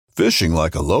Fishing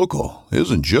like a local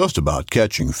isn't just about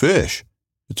catching fish.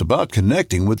 It's about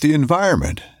connecting with the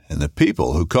environment and the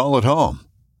people who call it home.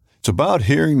 It's about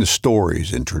hearing the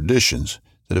stories and traditions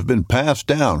that have been passed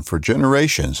down for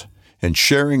generations and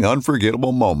sharing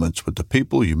unforgettable moments with the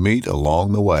people you meet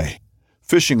along the way.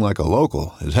 Fishing like a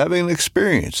local is having an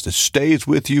experience that stays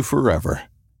with you forever.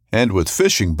 And with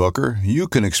Fishing Booker, you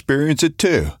can experience it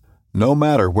too, no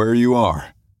matter where you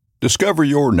are. Discover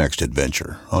your next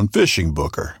adventure on Fishing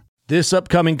Booker. This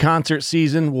upcoming concert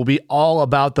season will be all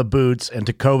about the boots, and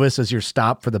Tecovas is your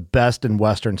stop for the best in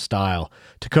Western style.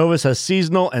 Tecovas has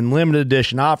seasonal and limited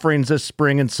edition offerings this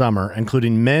spring and summer,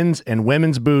 including men's and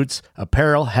women's boots,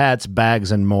 apparel, hats,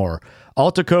 bags, and more.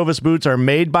 All Tecovas boots are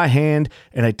made by hand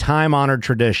in a time-honored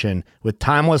tradition with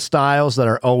timeless styles that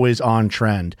are always on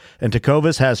trend. And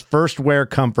Tecovas has first wear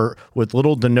comfort with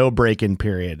little to no break-in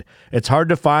period. It's hard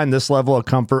to find this level of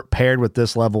comfort paired with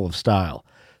this level of style.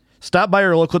 Stop by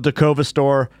your local Tecovas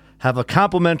store, have a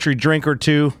complimentary drink or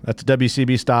two, that's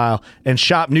WCB style, and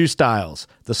shop new styles.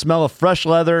 The smell of fresh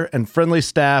leather and friendly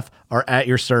staff are at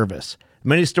your service.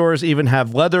 Many stores even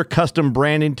have leather custom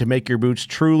branding to make your boots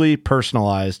truly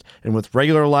personalized. And with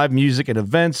regular live music and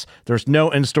events, there's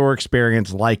no in-store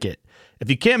experience like it.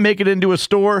 If you can't make it into a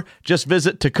store, just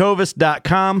visit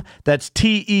tecovas.com. That's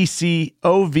TECOVAS.com.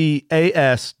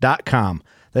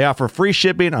 They offer free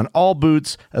shipping on all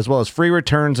boots, as well as free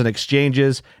returns and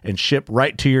exchanges, and ship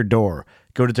right to your door.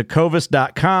 Go to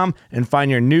tecovas.com and find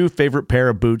your new favorite pair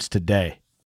of boots today.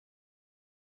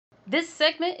 This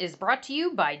segment is brought to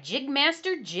you by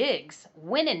Jigmaster Jigs.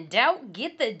 When in doubt,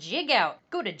 get the jig out.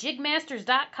 Go to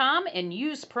jigmasters.com and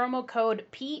use promo code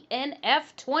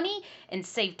PNF20 and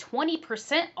save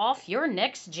 20% off your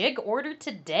next jig order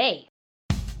today.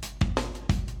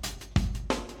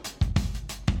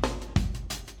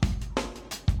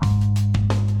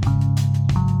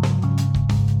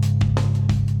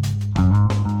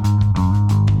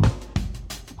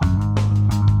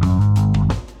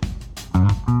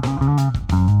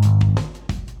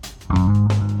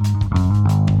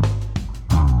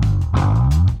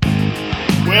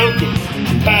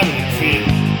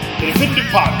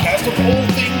 Podcast of all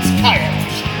things kayak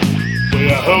fishing. We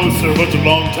are hosts are a bunch of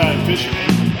long-time fishermen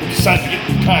who decided to get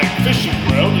in the kayak fishing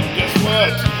world, and guess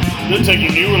what? They're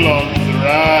taking you along for the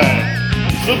ride.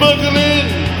 So buckle in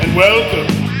and welcome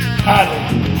to Paddle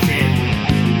and Fin.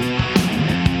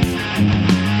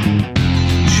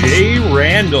 Jay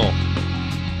Randall.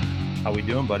 How we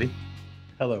doing, buddy?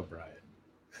 Hello, Brian.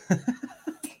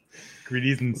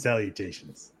 Greetings and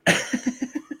salutations.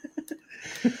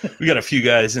 We got a few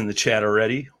guys in the chat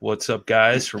already. What's up,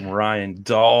 guys? From Ryan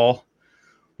Dahl,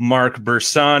 Mark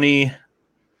Bersani,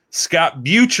 Scott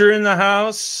Butcher in the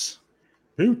house,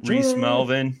 Reese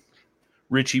Melvin,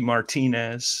 Richie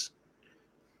Martinez,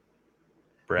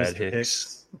 Brad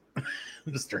Hicks.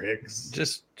 Mr. Hicks.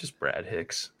 Just Brad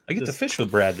Hicks. I get to fish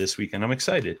with Brad this weekend. I'm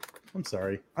excited. I'm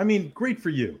sorry. I mean, great for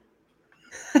you.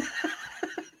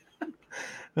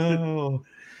 Oh.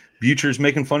 Butcher's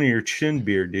making fun of your chin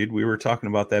beard, dude. We were talking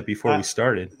about that before we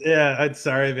started. Yeah, I'm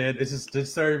sorry, man. It's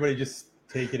just everybody just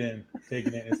take it in.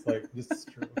 It's like, this is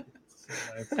true. It's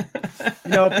so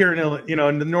nice. Up here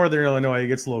in the northern Illinois, it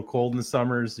gets a little cold in the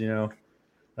summers,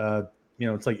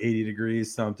 it's like 80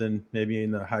 degrees something, maybe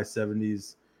in the high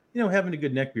 70s. Having a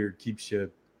good neck beard keeps you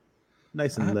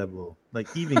nice and level, like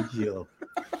even keel.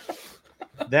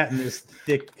 That and this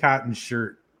thick cotton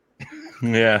shirt.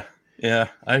 Yeah,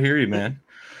 I hear you, man.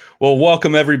 Well,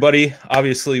 welcome, everybody.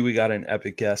 Obviously, we got an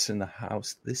epic guest in the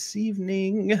house this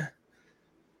evening.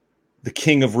 The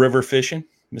king of river fishing,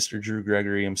 Mr. Drew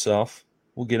Gregory himself.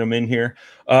 We'll get him in here.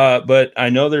 But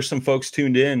I know there's some folks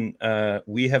tuned in.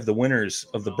 We have the winners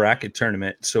of the bracket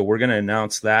tournament, so we're going to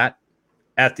announce that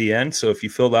at the end. So if you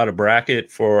filled out a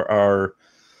bracket for our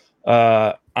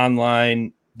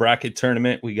online bracket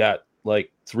tournament, we got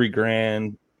like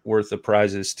 $3,000 worth of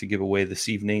prizes to give away this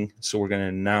evening. So we're going to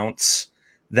announce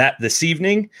that this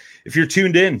evening. If you're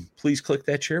tuned in, please click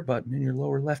that share button in your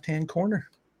lower left-hand corner.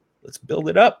 Let's build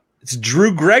it up. It's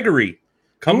Drew Gregory.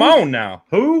 Come on now.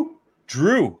 Who?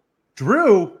 Drew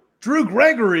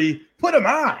Gregory. Put him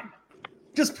on.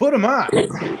 Just put him on.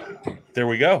 There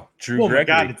we go. Drew Gregory. Oh my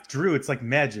God, it's Drew. It's like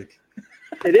magic.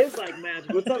 It is like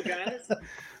magic. What's up, guys?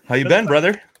 How you been,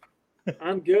 brother?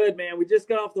 I'm good, man. We just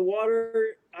got off the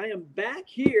water. I am back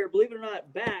here, believe it or not,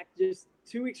 just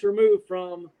 2 weeks removed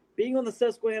from being on the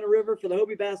Susquehanna River for the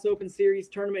Hobie Bass Open Series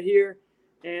tournament here.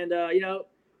 And, I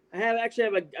have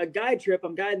a guide trip.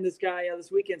 I'm guiding this guy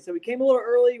this weekend. So we came a little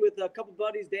early with a couple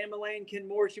buddies, Dan Mullane, Ken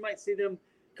Morse. You might see them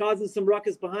causing some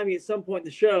ruckus behind me at some point in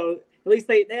the show. At least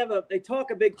they talk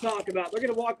a big talk about. They're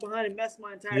gonna walk behind and mess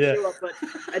my entire show up, but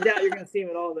I doubt you're gonna see them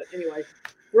at all. But anyway,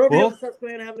 we're over here in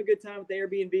Susquehanna having a good time with the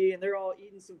Airbnb, and they're all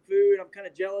eating some food. I'm kind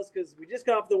of jealous because we just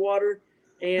got off the water,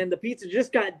 and the pizza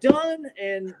just got done,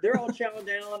 and they're all chowing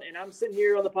down, and I'm sitting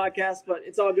here on the podcast, but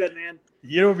it's all good, man.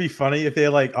 You know, it'd be funny if they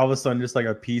like all of a sudden just like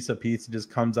a piece of pizza just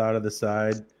comes out of the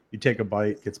side. You take a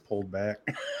bite, gets pulled back.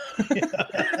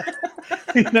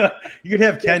 You know, you could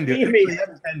have Ken do it.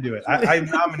 Have Ken do it. I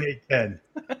nominate Ken.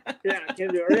 Yeah, Ken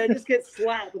do it. Or I just get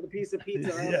slapped with a piece of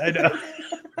pizza. Yeah, I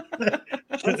know.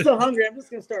 I'm so hungry. I'm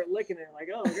just gonna start licking it. Like,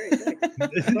 oh, great, thanks.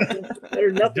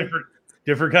 There's nothing.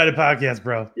 Different kind of podcast,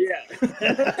 bro. Yeah.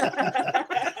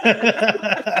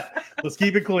 Let's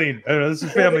keep it clean. This is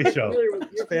a family show.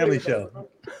 It's a family show.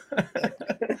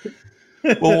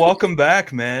 Well, welcome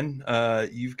back, man.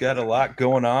 You've got a lot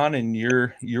going on in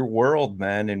your world,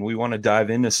 man, and we want to dive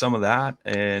into some of that.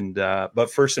 And but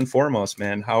first and foremost,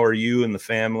 man, how are you and the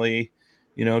family?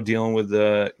 You know, dealing with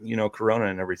the Corona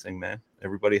and everything, man.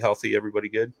 Everybody healthy? Everybody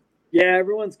good? Yeah,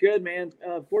 everyone's good, man.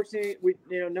 Fortunately,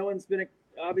 no one's been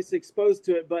obviously exposed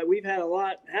to it, but we've had a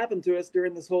lot happen to us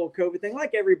during this whole COVID thing.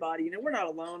 Like everybody, we're not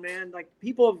alone, man. Like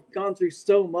people have gone through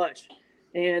so much.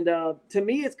 And to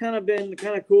me, it's kind of been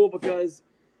kind of cool because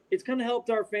it's kind of helped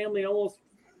our family almost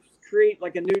create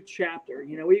like a new chapter.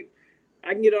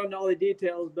 I can get on all the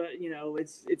details, but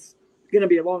it's going to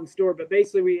be a long story. But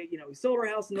basically, we sold our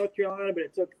house in North Carolina, but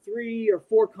it took 3 or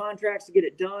 4 contracts to get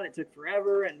it done. It took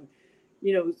forever, and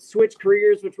switch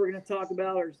careers, which we're going to talk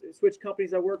about, or switch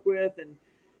companies I work with, and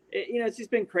it's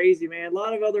just been crazy, man. A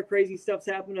lot of other crazy stuff's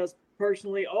happened to us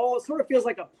personally. All it sort of feels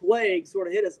like a plague sort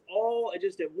of hit us all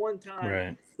just at one time.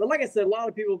 Right. But like I said, a lot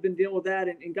of people have been dealing with that,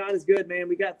 and God is good, man.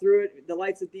 We got through it. The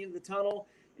light's at the end of the tunnel.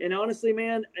 And honestly,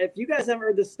 man, if you guys haven't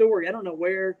heard this story, I don't know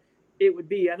where it would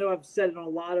be. I know I've said it on a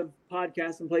lot of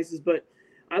podcasts and places, but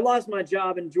I lost my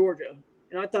job in Georgia,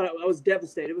 and I thought I was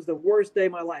devastated. It was the worst day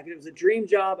of my life. It was a dream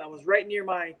job. I was right near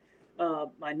my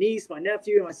niece, my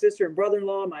nephew, and my sister and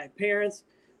brother-in-law, my parents,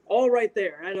 all right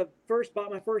there. I had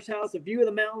bought my first house, a view of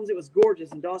the mountains. It was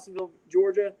gorgeous in Dawsonville,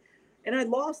 Georgia. And I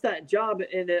lost that job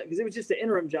because it was just an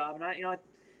interim job. And I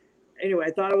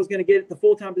thought I was going to get the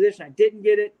full-time position. I didn't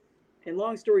get it. And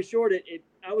long story short,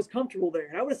 I was comfortable there.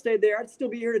 And I would have stayed there. I'd still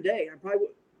be here today. I'd probably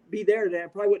be there today. I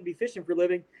probably wouldn't be fishing for a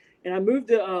living. And I moved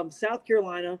to South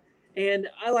Carolina. And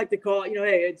I like to call it,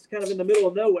 hey, it's kind of in the middle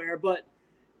of nowhere. But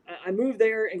I moved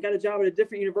there and got a job at a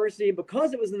different university. And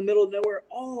because it was in the middle of nowhere,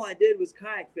 all I did was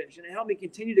kayak fish. And it helped me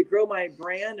continue to grow my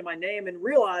brand and my name and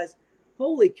realize,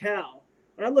 holy cow.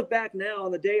 When I look back now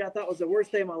on the day I thought was the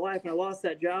worst day of my life and I lost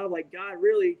that job, like God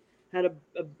really had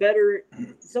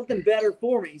something better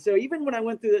for me. So even when I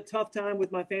went through the tough time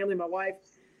with my family, my wife,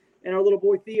 and our little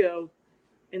boy Theo,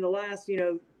 in the last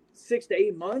 6 to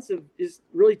 8 months of just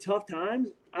really tough times,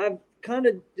 I've kind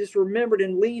of just remembered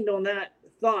and leaned on that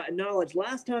thought and knowledge.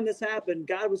 Last time this happened,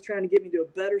 God was trying to get me to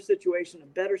a better situation, a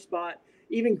better spot,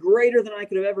 even greater than I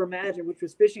could have ever imagined, which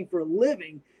was fishing for a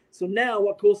living. So now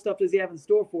what cool stuff does he have in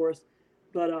store for us?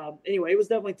 But anyway, it was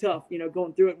definitely tough,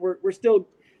 going through it. We're still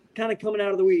kind of coming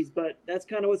out of the weeds, but that's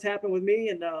kind of what's happened with me.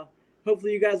 And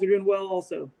hopefully you guys are doing well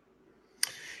also.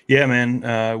 Yeah,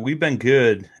 man, we've been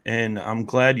good. And I'm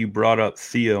glad you brought up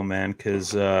Theo, man,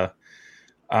 because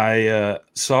I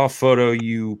saw a photo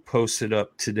you posted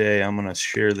up today. I'm going to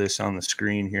share this on the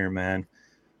screen here, man.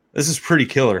 This is pretty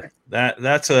killer.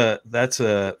 That's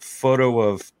a photo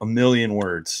of a million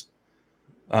words.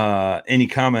 Any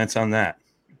comments on that?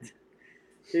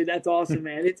 Dude, that's awesome,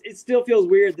 man. It still feels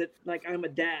weird that like I'm a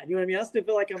dad. You know what I mean? I still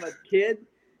feel like I'm a kid,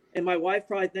 and my wife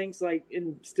probably thinks like,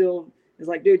 and still is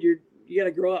like, dude, you got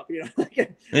to grow up. Like,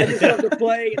 I just love to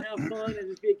play and have fun and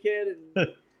just be a kid and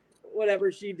whatever.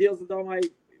 She deals with all my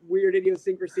weird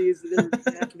idiosyncrasies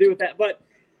that have to do with that. But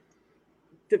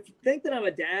to think that I'm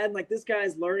a dad, like this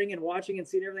guy's learning and watching and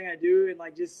seeing everything I do, and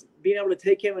like just being able to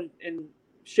take him and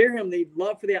share him the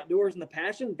love for the outdoors and the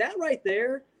passion, that right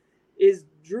there is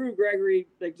Drew Gregory,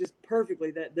 like just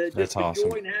perfectly. That's awesome.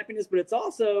 Joy and happiness, but it's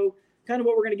also kind of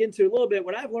what we're going to get into a little bit.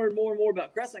 What I've learned more and more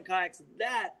about Crescent Kayaks,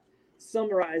 that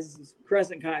summarizes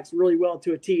Crescent Kayaks really well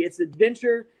to a T. It's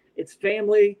adventure, it's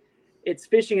family, it's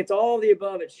fishing, it's all of the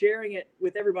above. It's sharing it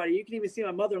with everybody. You can even see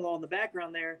my mother-in-law in the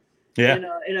background there,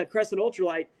 in a Crescent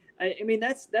Ultralight. I mean,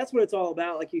 that's what it's all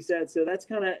about, like you said. So it's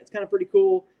kind of pretty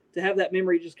cool to have that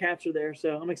memory just captured there.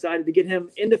 So I'm excited to get him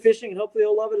into fishing, and hopefully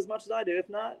he'll love it as much as I do. If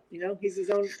not, he's his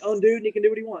own dude and he can do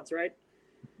what he wants, right?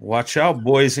 Watch out,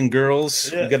 boys and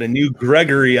girls. Yeah. We got a new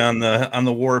Gregory on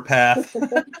the warpath.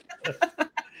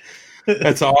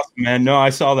 That's awesome, man. No, I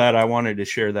saw that. I wanted to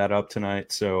share that up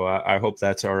tonight, so I hope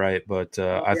that's all right. But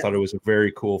I thought it was a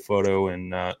very cool photo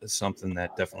and something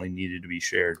that definitely needed to be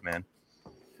shared, man.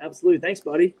 Absolutely. Thanks,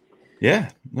 buddy. Yeah,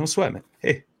 no sweat, man.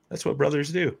 Hey, that's what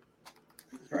brothers do.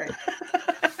 Right.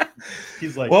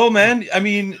 He's like, well, man, I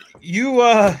mean, you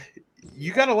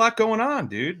got a lot going on,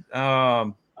 dude.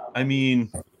 I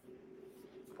mean,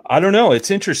 I don't know. It's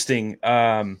interesting.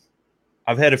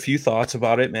 I've had a few thoughts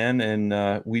about it, man,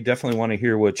 and we definitely want to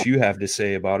hear what you have to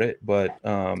say about it. But,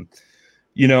 I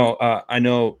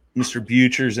know Mr.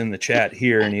 Butcher's in the chat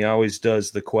here, and he always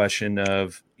does the question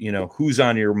of, who's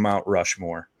on your Mount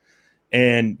Rushmore?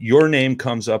 And your name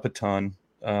comes up a ton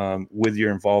with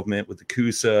your involvement with the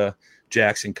Coosa,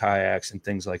 Jackson Kayaks, and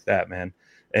things like that, man.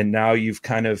 And now you've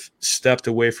kind of stepped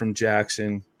away from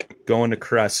Jackson, going to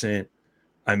Crescent.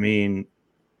 I mean,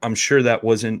 I'm sure that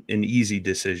wasn't an easy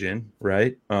decision,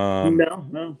 right?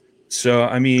 No. So,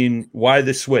 I mean, why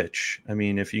the switch? I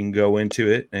mean, if you can go into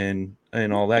it and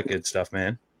all that good stuff,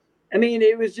 man. I mean,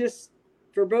 it was just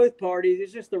for both parties.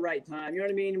 It's just the right time. You know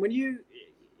what I mean? When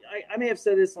I may have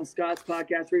said this on Scott's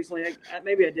podcast recently.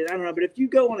 Maybe I did. I don't know. But if you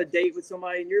go on a date with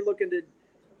somebody and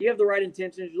you have the right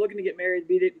intentions, you're looking to get married,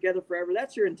 be together forever,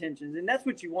 that's your intentions. And that's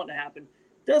what you want to happen.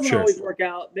 Doesn't always work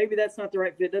out. Maybe that's not the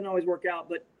right fit. Doesn't always work out.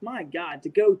 But my God, to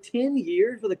go 10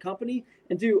 years with a company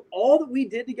and do all that we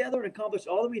did together and accomplish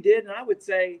all that we did. And I would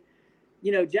say,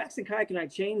 Jackson Kayak and I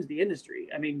changed the industry.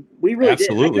 I mean, we really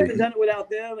did. I couldn't have done it without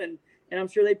them. And I'm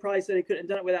sure they probably said they couldn't have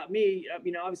done it without me.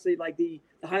 Obviously, like the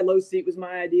high-low seat was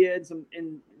my idea,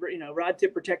 and rod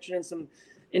tip protection and some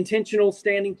intentional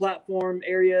standing platform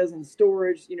areas and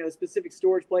storage, specific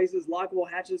storage places, lockable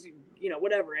hatches,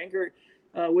 whatever, anchor,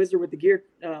 Wizard with the gear,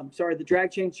 the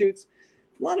drag chain chutes.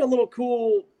 A lot of little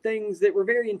cool things that were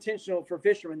very intentional for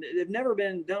fishermen. They've never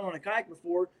been done on a kayak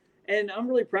before. And I'm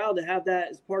really proud to have that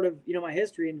as part of, my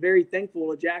history, and very thankful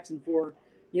to Jackson for,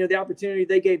 the opportunity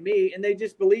they gave me, and they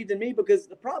just believed in me. Because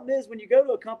the problem is when you go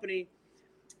to a company,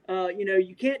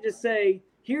 you can't just say,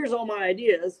 here's all my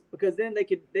ideas, because then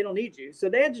they don't need you. So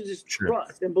they had to just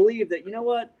trust and believe that, you know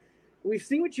what, we've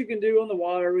seen what you can do on the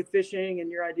water with fishing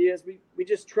and your ideas. We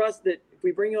just trust that if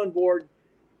we bring you on board,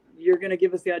 you're going to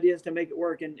give us the ideas to make it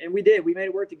work. And we did. We made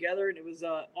it work together, and it was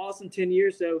awesome 10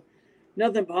 years. So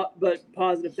nothing but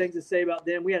positive things to say about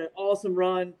them. We had an awesome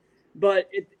run. But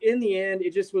in the end,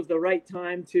 it just was the right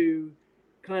time to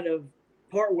kind of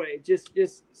part ways, just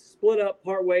split up,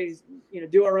 part ways,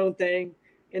 do our own thing.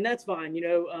 And that's fine.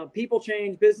 People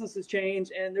change, businesses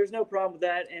change, and there's no problem with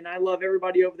that. And I love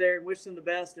everybody over there and wish them the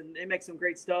best. And they make some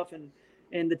great stuff.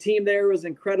 And the team there was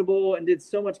incredible and did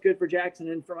so much good for Jackson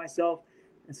and for myself.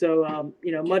 And so,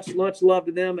 much love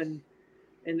to them. And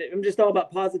I'm just all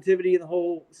about positivity in the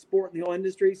whole sport and the whole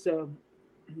industry. So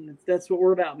that's what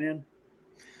we're about, man.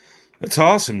 That's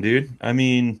awesome, dude. I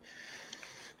mean,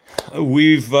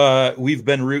 we've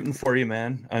been rooting for you,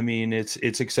 man. I mean, it's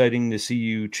exciting to see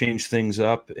you change things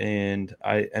up, and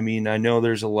I mean, I know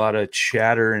there's a lot of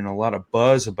chatter and a lot of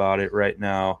buzz about it right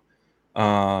now.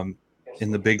 And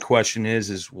the big question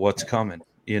is what's coming?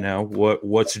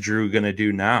 What's Drew gonna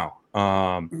do now?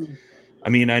 I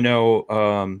mean, I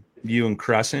know you and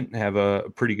Crescent have a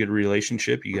pretty good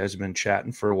relationship. You guys have been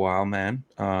chatting for a while, man.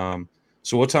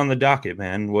 So what's on the docket,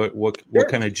 man? What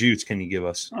kind of juice can you give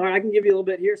us? All right, I can give you a little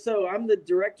bit here. So I'm the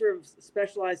director of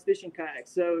Specialized Fishing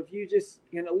Kayaks. So if you just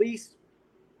can at least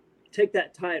take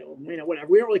that title, whatever.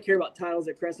 We don't really care about titles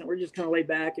at Crescent. We're just kind of laid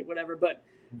back and whatever. But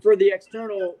for the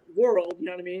external world, you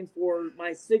know what I mean? For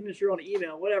my signature on an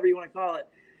email, whatever you want to call it,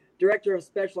 Director of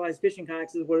Specialized Fishing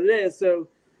Kayaks is what it is. So,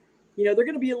 they're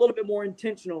going to be a little bit more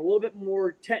intentional, a little bit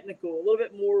more technical, a little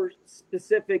bit more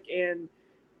specific, and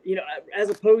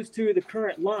as opposed to the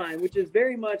current line, which is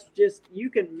very much just, you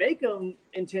can make them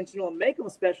intentional and make them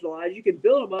specialized. You can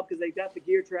build them up because they've got the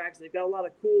gear tracks. They've got a lot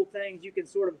of cool things. You can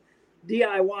sort of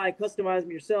DIY, customize them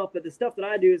yourself. But the stuff that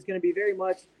I do is going to be very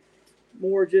much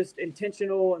more just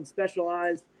intentional and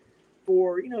specialized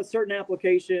for, certain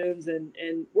applications.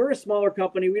 And we're a smaller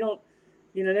company. We don't,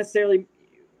 necessarily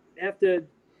have to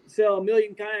sell 1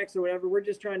 million kayaks or whatever. We're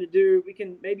just trying to we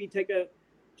can maybe take a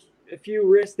few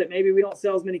risks that maybe we don't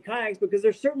sell as many kayaks, because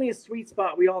there's certainly a sweet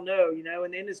spot. We all know, in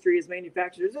the industry as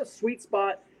manufacturers, there's a sweet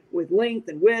spot with length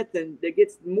and width, and that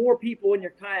gets more people in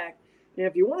your kayak. And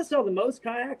if you want to sell the most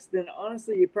kayaks, then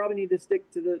honestly, you probably need to stick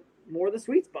to the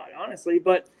sweet spot, honestly.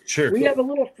 But we have a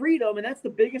little freedom, and that's the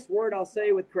biggest word I'll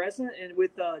say with Crescent and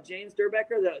with James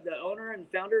Durbecker, the owner and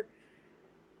founder.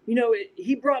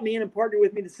 He brought me in and partnered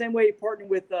with me the same way he partnered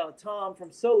with Tom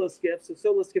from Solo Skiff. So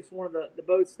Solo Skiff's one of the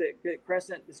boats that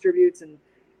Crescent distributes and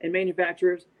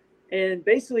manufactures. And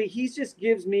basically, he just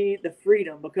gives me the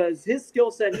freedom because his skill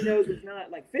set, he knows, is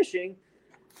not like fishing,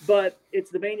 but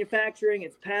it's the manufacturing,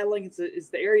 it's paddling, it's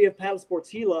the area of paddle sports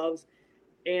he loves.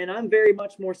 And I'm very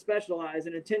much more specialized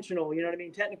and intentional, you know what I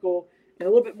mean, technical, and a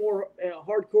little bit more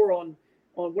hardcore on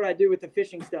what I do with the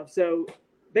fishing stuff. So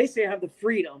basically, I have the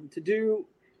freedom to do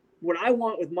what I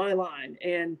want with my line,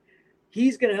 and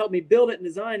he's going to help me build it and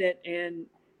design it. And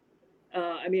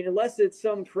I mean, unless it's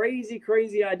some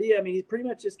crazy idea, I mean, he's pretty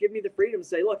much just giving me the freedom to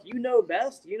say, look, you know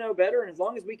best, you know better. And as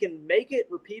long as we can make it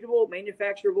repeatable,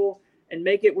 manufacturable, and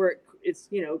make it where it's,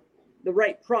 you know, the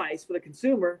right price for the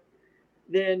consumer,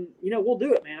 then, you know, we'll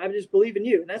do it, man. I just believe in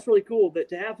you. And that's really cool. But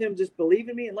to have him just believe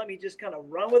in me and let me just kind of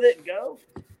run with it and go,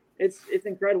 it's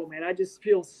incredible, man. I just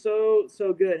feel so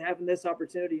good having this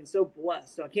opportunity and so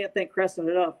blessed. So I can't thank Crescent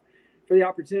enough for the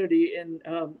opportunity, and,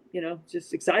 you know,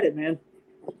 just excited, man.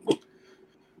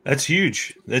 That's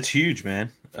huge. That's huge,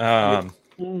 man.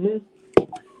 Mm-hmm.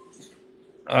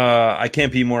 I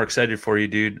can't be more excited for you,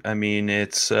 dude. I mean,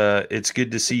 it's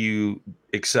good to see you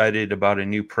excited about a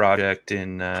new project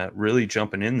and really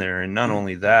jumping in there. And not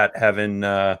only that, having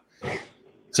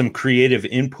some creative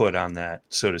input on that,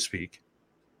 so to speak.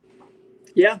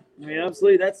 Yeah, I mean,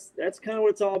 absolutely. That's kind of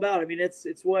what it's all about. I mean, it's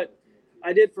what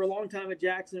I did for a long time at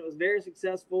Jackson. It was very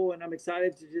successful, and I'm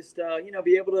excited to just you know,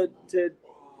 be able to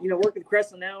you know, work with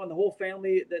Crescent now and the whole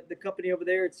family, the company over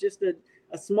there. It's just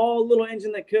a small little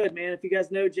engine that could, man. If you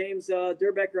guys know James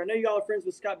Durbecker, I know you all are friends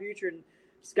with Scott Butcher, and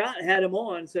Scott had him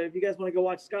on. So if you guys want to go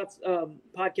watch Scott's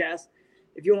podcast,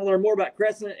 if you want to learn more about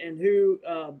Crescent and who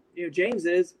you know, James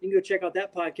is, you can go check out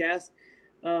that podcast,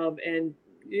 and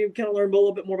you can kind of learn a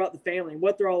little bit more about the family and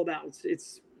what they're all about.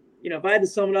 It's you know, if I had to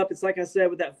sum it up, it's like I said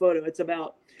with that photo, it's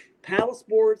about paddle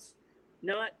sports,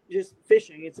 not just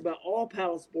fishing. It's about all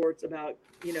paddle sports, about,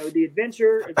 you know, the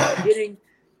adventure, about getting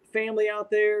family out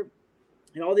there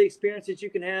and all the experiences you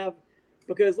can have.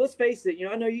 Because let's face it, you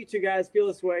know, I know you two guys feel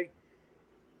this way.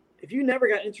 If you never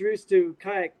got introduced to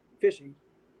kayak fishing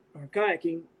or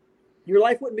kayaking, your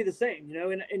life wouldn't be the same, you know.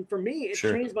 And for me, it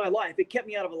Sure. changed my life. It kept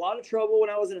me out of a lot of trouble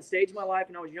when I was in a stage of my life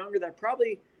and I was younger that I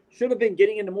probably should have been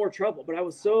getting into more trouble. But I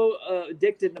was so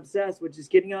addicted and obsessed with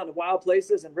just getting out into wild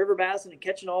places and river bassing and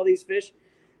catching all these fish.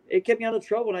 It kept me out of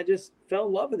trouble, and I just fell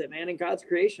in love with it, man, and God's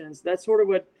creations. That's sort of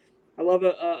what I love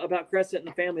about Crescent and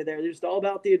the family there. They're just all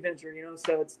about the adventure, you know,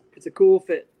 so it's a cool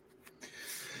fit.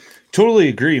 Totally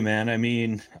agree, man. I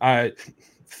mean,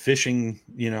 fishing,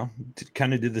 you know,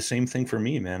 kind of did the same thing for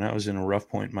me, man. I was in a rough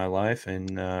point in my life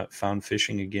and found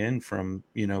fishing again from,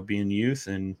 you know, being youth,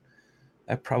 and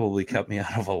that probably kept me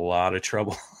out of a lot of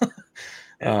trouble.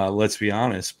 Let's be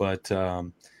honest. But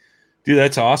dude,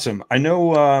 that's awesome. I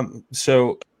know.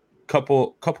 So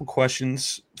couple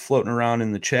questions floating around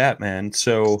in the chat, man.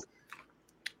 So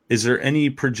is there any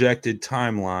projected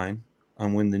timeline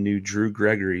on when the new Drew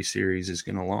Gregory series is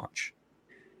going to launch?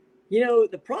 You know,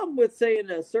 the problem with saying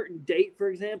a certain date, for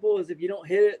example, is if you don't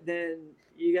hit it, then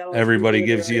you got everybody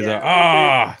gives you the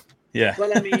yeah.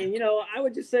 But I mean, you know, I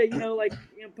would just say, you know, like,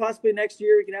 you know, possibly next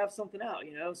year we can have something out,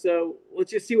 you know. So let's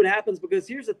just see what happens, because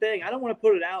here's the thing: I don't want to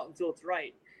put it out until it's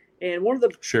right. And one of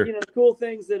the you know, cool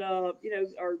things that you know,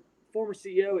 our former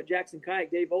CEO at Jackson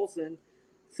Kayak, Dave Olson,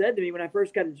 said to me when I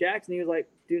first got to Jackson, he was like,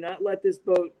 "Do not let this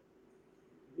boat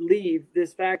leave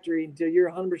this factory until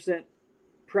you're 100%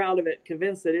 proud of it,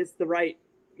 convinced that it's the right,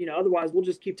 you know, otherwise we'll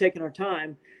just keep taking our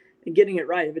time and getting it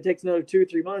right. If it takes another 2 or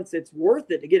 3 months, it's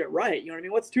worth it to get it right. You know what I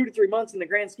mean? What's 2 to 3 months in the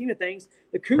grand scheme of things?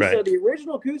 The Coosa, the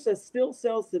original Coosa, still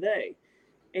sells today.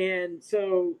 And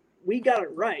so we got it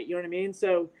right. You know what I mean?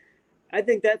 So I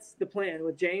think that's the plan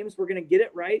with James. We're going to get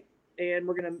it right, and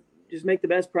we're going to just make the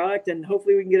best product, and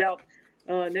hopefully we can get out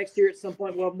next year at some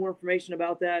point. We'll have more information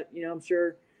about that. You know, I'm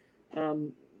sure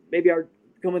maybe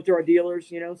coming through our dealers,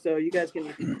 you know, so you guys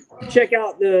can check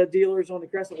out the dealers on the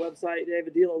Crescent website. They have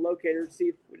a dealer locator to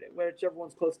see whichever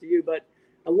one's close to you. But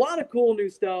a lot of cool new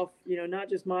stuff, you know, not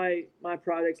just my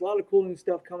products, a lot of cool new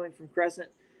stuff coming from Crescent.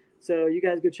 So you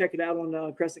guys go check it out on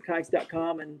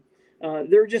crescentkayaks.com. And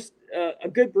they're just a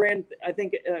good brand, I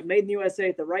think, made in the USA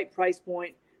at the right price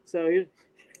point. So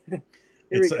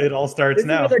it all starts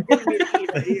now. They're giving me the heat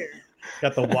right here.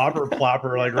 Got the whopper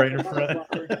plopper like right in front.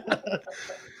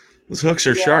 Those hooks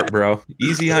are sharp, bro.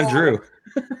 Easy on Drew.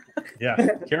 Yeah,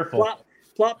 careful.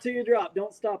 Plop till you drop.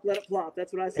 Don't stop. Let it plop.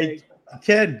 That's what I say. Hey,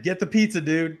 Ken, get the pizza,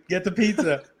 dude. Get the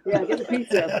pizza. Yeah, get the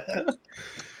pizza.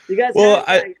 You guys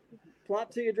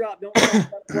plop till you drop. Don't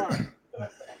stop. Let it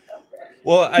plop.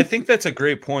 Well, I think that's a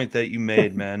great point that you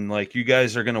made, man. Like, you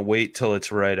guys are going to wait till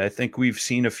it's right. I think we've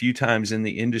seen a few times in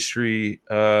the industry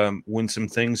when some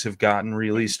things have gotten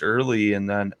released early and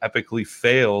then epically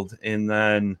failed, and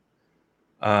then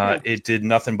it did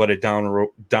nothing but a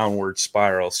downward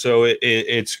spiral. So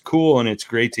it's cool, and it's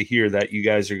great to hear that you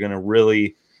guys are going to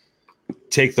really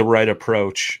take the right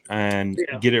approach and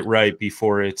get it right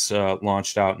before it's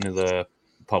launched out into the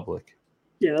public.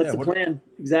 Yeah, that's the plan.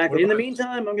 Exactly. In the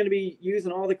meantime, I'm going to be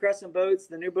using all the Crescent boats,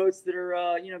 the new boats that are,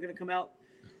 going to come out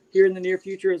here in the near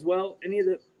future as well. Any of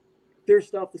their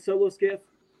stuff, the solo skiff,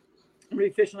 I'm going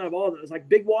to be fishing out of all of those. Like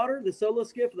Big Water, the solo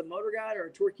skiff, the Motor Guide, or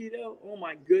a Torpedo. Oh,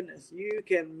 my goodness. You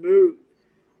can move.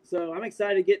 So I'm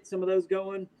excited to get some of those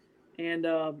going. And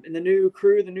the new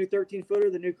Crew, the new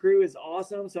 13-footer, the new Crew is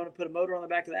awesome. So I'm going to put a motor on the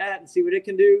back of that and see what it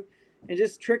can do and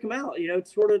just trick them out,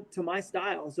 it's sort of to my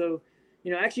style. So,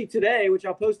 actually today, which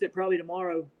I'll post it probably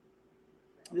tomorrow,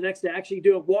 the next day, actually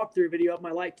do a walkthrough video of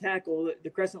my light tackle, the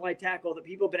Crescent light tackle that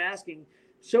people have been asking.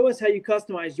 Show us how you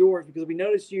customize yours, because we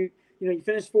noticed you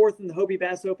finished 4th in the Hobie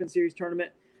Bass Open Series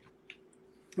tournament.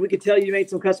 We could tell you made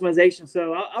some customization.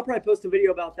 So I'll probably post a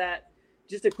video about that.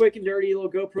 Just a quick and dirty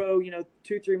little GoPro,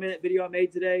 2-3 minute video I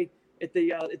made today at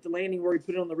the landing where we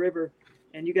put it on the river.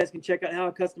 And you guys can check out how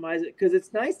I customize it, because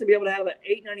it's nice to be able to have an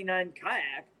 $8.99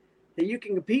 kayak that you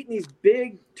can compete in these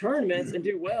big tournaments and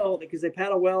do well, because they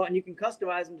paddle well, and you can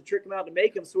customize them to trick them out to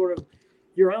make them sort of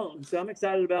your own. So I'm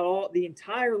excited about the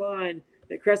entire line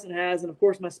that Crescent has, and of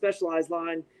course my Specialized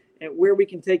line, and where we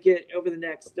can take it over the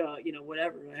next,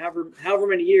 however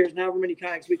many years and however many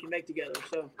kayaks we can make together.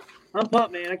 So I'm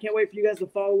pumped, man. I can't wait for you guys to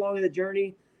follow along in the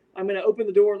journey. I'm going to open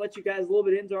the door and let you guys a little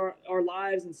bit into our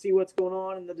lives and see what's going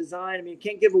on in the design. I mean,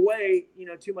 can't give away,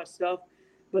 too much stuff.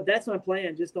 But that's my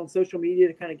plan, just on social media,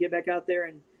 to kind of get back out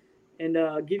there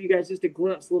and give you guys just a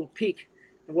glimpse, a little peek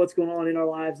of what's going on in our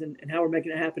lives and how we're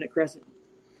making it happen at Crescent.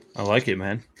 I like it,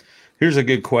 man. Here's a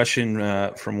good question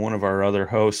from one of our other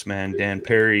hosts, man, Dan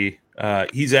Perry.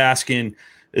 He's asking,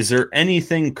 is there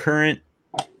anything current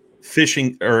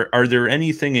fishing, or are there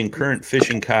anything in current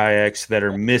fishing kayaks that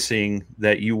are missing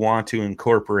that you want to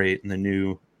incorporate in the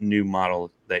new model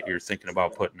that you're thinking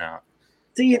about putting out?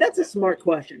 See, that's a smart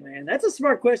question, man. That's a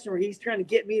smart question where he's trying to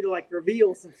get me to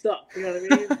reveal some stuff. You know what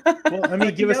I mean?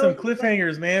 Well, give us some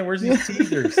cliffhangers, man. Where's these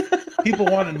teasers? People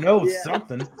want to know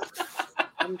something.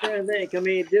 I'm trying to think. I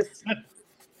mean,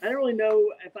 I don't really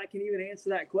know if I can even answer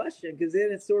that question, because then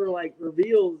it's sort of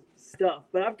reveal stuff.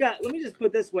 But let me just put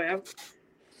it this way.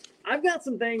 I've got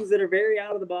some things that are very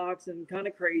out of the box and kind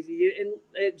of crazy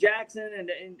at Jackson and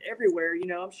everywhere.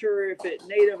 I'm sure if at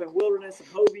Native and Wilderness and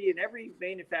Hobie and every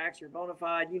manufacturer,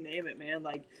 Bonafide, you name it, man.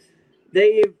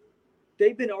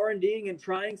 They've been R&Ding and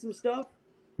trying some stuff,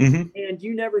 and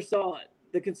you never saw it.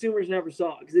 The consumers never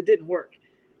saw it because it didn't work.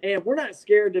 And we're not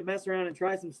scared to mess around and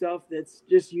try some stuff that's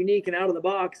just unique and out of the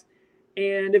box.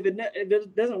 And if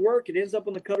it doesn't work, it ends up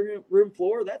on the cutting room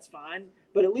floor, that's fine.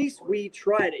 But at least we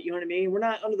tried it, you know what I mean? We're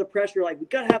not under the pressure, we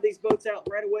got to have these boats out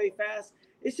right away fast.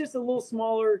 It's just a little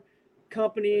smaller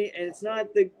company, and it's not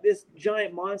this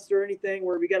giant monster or anything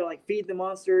where we got to feed the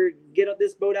monster, get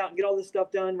this boat out and get all this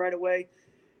stuff done right away.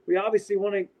 We obviously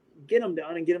want to get them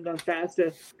done and get them done fast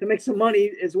to make some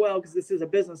money as well, because this is a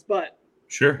business. But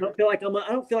sure, I don't feel like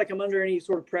I'm under any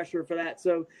sort of pressure for that.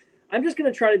 So I'm just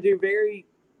going to try to do very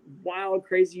wild,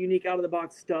 crazy, unique, out of the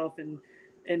box stuff, and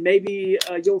maybe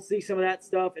you'll see some of that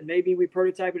stuff, and maybe we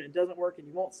prototype it and it doesn't work, and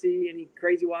you won't see any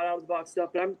crazy wild out of the box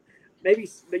stuff. But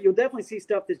you'll definitely see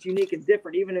stuff that's unique and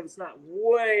different, even if it's not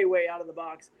way, way out of the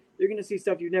box. You're going to see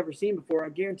stuff you've never seen before. I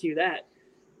guarantee you that.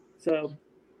 So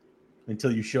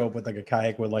until you show up with a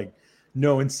kayak with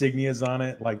no insignias on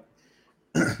it,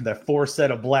 that 4 set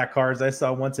of black cars I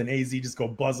saw once in AZ just go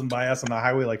buzzing by us on the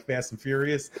highway like Fast and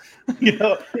Furious.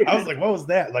 I was like, what was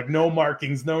that? No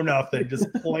markings, no nothing,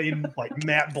 just plain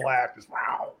matte black. Just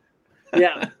wow.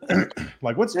 Yeah.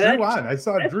 What's Drew on? I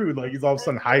saw Drew he's all of a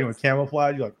sudden hiding with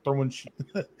camouflage, throwing shit.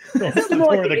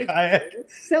 The kayak. It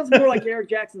sounds more like Eric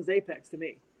Jackson's Apex to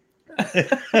me.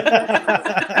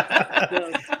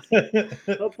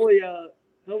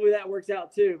 Hopefully that works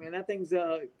out too, man. That thing's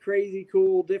crazy,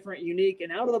 cool, different, unique,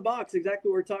 and out of the box. Exactly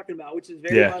what we're talking about, which is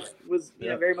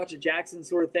very much a Jackson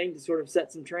sort of thing to sort of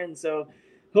set some trends. So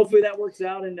hopefully that works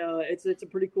out, and it's a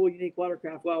pretty cool, unique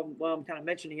watercraft. While I'm kind of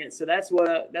mentioning it, so that's what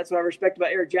I respect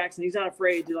about Eric Jackson. He's not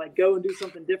afraid to go and do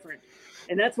something different,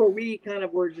 and that's where we kind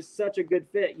of were just such a good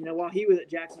fit. While he was at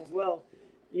Jackson as well,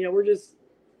 we're just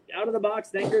out of the box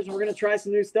thinkers, and we're going to try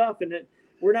some new stuff, and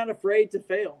we're not afraid to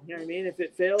fail. You know what I mean? If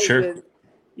it fails, sure. Then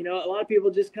a lot of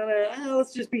people just kind of,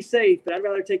 let's just be safe. But I'd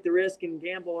rather take the risk and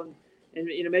gamble and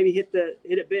maybe hit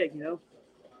it big.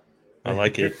 I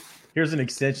like it. Here's an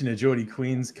extension of Jody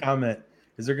Queen's comment.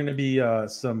 Is there going to be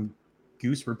some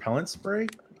goose repellent spray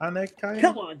on that kayak?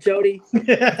 Come on, Jody.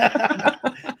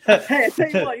 Hey, I tell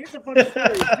you what. Here's a funny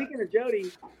story. Speaking of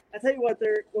Jody, I tell you what.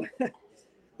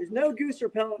 There's no goose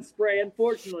repellent spray,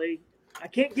 unfortunately. I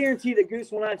can't guarantee that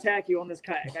goose will not attack you on this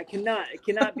kayak. I cannot. It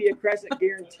cannot be a Crescent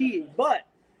guarantee. But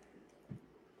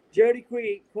Jody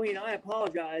Queen, I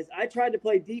apologize. I tried to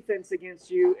play defense against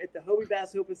you at the Hobie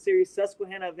Bass Open Series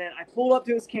Susquehanna event. I pulled up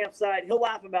to his campsite. He'll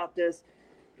laugh about this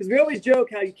because we always joke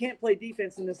how you can't play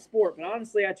defense in this sport. But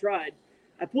honestly, I tried.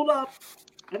 I pulled up.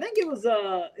 I think it was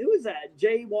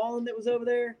Jay Wallen that was over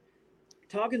there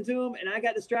talking to him, and I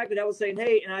got distracted. I was saying,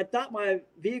 hey, and I thought my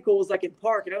vehicle was like in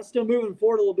park, and I was still moving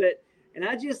forward a little bit. And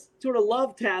I just sort of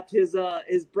love tapped his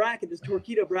bracket, his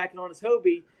Torqeedo bracket on his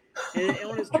Hobie and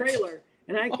on his trailer.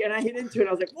 And I hit into it.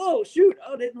 I was like, whoa, shoot.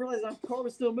 Oh, didn't realize my car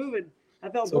was still moving. I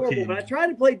felt horrible. Okay. But I tried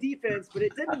to play defense, but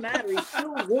it didn't matter. He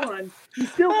still won. He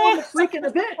still won the freaking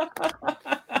event.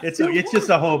 It's just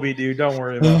a Hobie, dude. Don't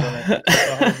worry about that.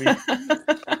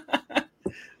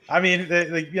 I mean,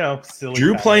 silly.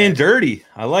 Drew playing dirty.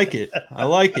 I like it. I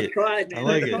like it. I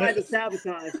tried to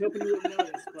sabotage, hoping you wouldn't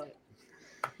notice, but.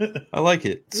 I like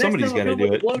it. Somebody's got to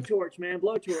do it. Blowtorch, man.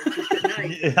 Blowtorch.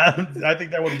 Yeah, I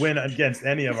think that would win against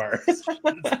any of ours.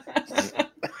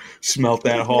 Smelt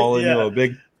that hole into a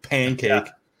big pancake. Yeah,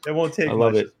 it won't take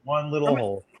much. It. One little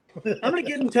hole. I'm going to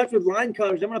get in touch with Line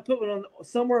Colors. I'm going to put one on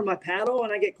somewhere in my paddle,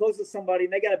 and I get close to somebody,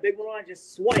 and they got a big one on. I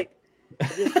just swipe.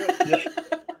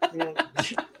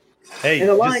 Hey,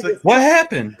 what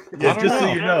happened? Yeah, just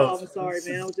so you know, I'm sorry,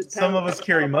 man. Some of us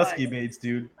carry muskie baits,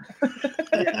 dude.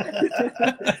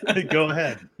 Go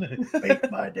ahead. Make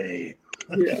my day.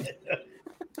 Yeah.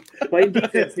 Playing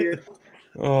defense here.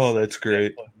 Oh, that's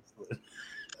great.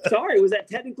 Sorry, was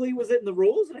it in the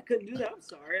rules? And I couldn't do that. I'm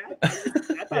sorry. I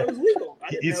thought it was legal.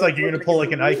 It's like you're gonna pull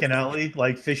like an Ike and Ellie,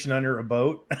 like fishing under a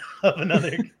boat of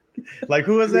another. Like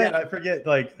who was that? I forget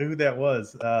like who that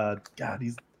was. God,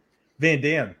 he's Van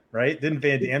Damme, right? Didn't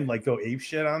Van Damme like go ape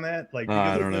shit on that? Like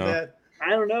I don't know. That?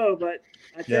 I don't know, but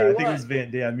I think it was Van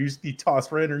Damme. He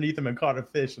tossed right underneath him and caught a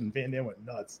fish, and Van Damme went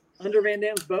nuts. Under Van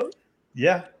Damme's boat?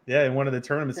 Yeah, in one of the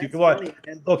tournaments. That's funny,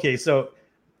 okay, so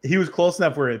he was close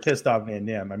enough where it pissed off Van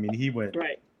Damme. I mean, he went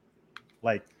right.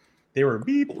 Like they were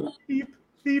beep, beep,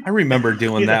 beep. I remember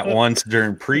doing that once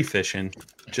during pre-fishing.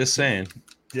 Just saying.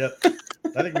 Yep,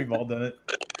 I think we've all done it.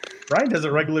 Brian does it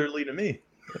regularly to me.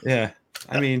 Yeah,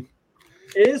 I mean.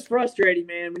 It is frustrating,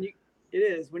 man.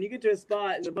 When you get to a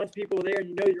spot and a bunch of people are there and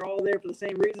you know you're all there for the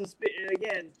same reasons. And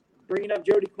again, bringing up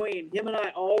Jody Queen, him and I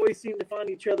always seem to find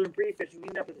each other in pre-fishing. We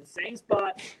end up at the same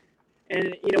spot.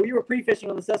 And, we were pre-fishing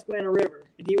on the Susquehanna River.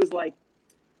 And he was like,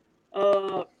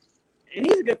 and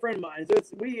he's a good friend of mine. So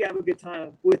we have a good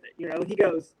time with it. He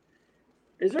goes,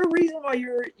 is there a reason why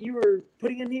you were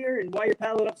putting in here and why you're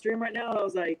paddling upstream right now? And I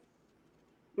was like,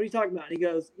 what are you talking about? And he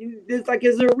goes,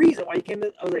 is there a reason why you came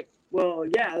in? I was like, well,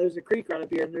 yeah, there's a creek right up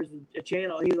here, and there's a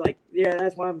channel. He's like, yeah,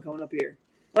 that's why I'm coming up here.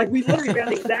 Like, we literally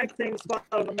found the exact same spot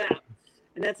on the map,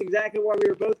 and that's exactly why we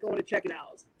were both going to check it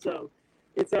out. So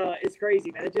it's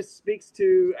crazy, man. It just speaks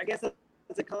to, I guess that's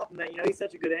a compliment. He's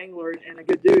such a good angler and a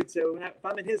good dude. So if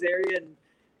I'm in his area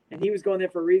and he was going there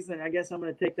for a reason, I guess I'm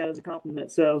going to take that as a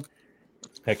compliment. So,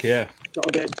 heck yeah. It's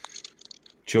all good.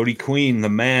 Jody Queen, the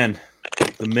man,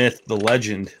 the myth, the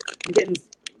legend. I'm getting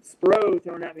Spro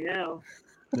thrown at me now.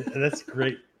 That's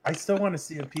great. I still want to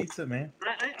see a pizza, man.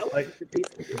 I like the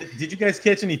pizza. Did you guys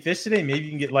catch any fish today? Maybe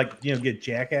you can get get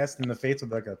jackassed in the face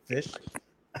with like a fish.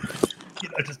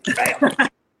 Just bam.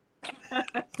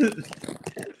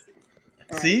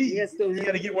 See, you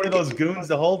got to get one of those goons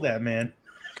to hold that, man.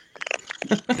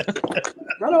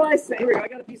 How do I say? Here, I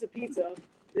got a piece of pizza.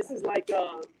 This is like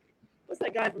what's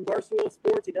that guy from Barstool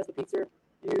Sports? He does the pizza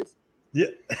reviews. Yeah.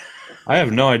 I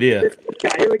have no idea. This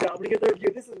guy, here we go. I'm gonna get the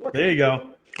review. This is what. There you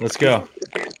go. Let's go.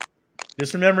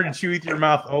 Just remember to chew with your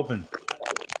mouth open.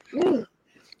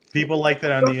 People like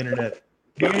that on the internet.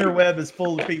 The interweb is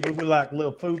full of people who like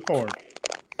little food porn. Up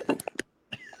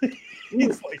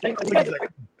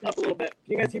a little bit.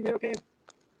 You guys hear me okay?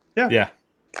 Yeah.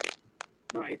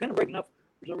 All right, you're kind of breaking up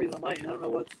for some reason on my end. I don't know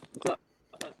what's up.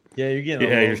 Yeah, you're getting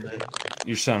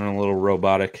you're sounding a little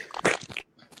robotic.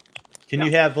 Can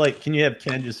you have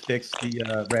Ken just fix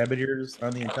the rabbit ears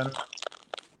on the antenna?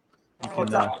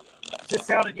 What's up? Just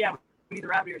sounded, yeah. We need the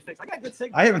rabbit ears fixed. I got good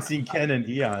signal. I haven't seen Ken in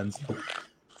eons.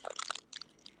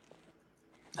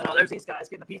 Oh, there's these guys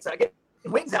getting the pizza. Getting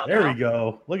wings out there now. We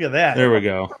go. Look at that. There we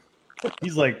go.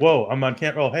 He's like, whoa, I'm on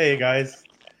camera. Oh, hey, guys.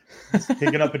 He's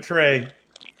picking up a tray.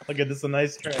 Look at this, a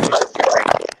nice tray.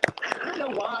 I don't know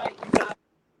why you guys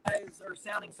are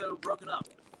sounding so broken up.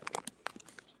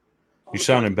 You're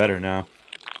sounding better now.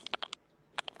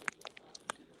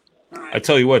 I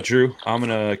tell you what, Drew, I'm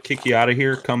gonna kick you out of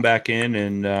here. Come back in,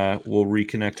 and we'll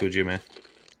reconnect with you, man.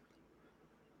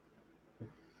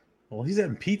 Well, he's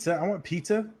having pizza. I want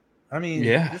pizza. I mean,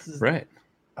 Yeah, this is right.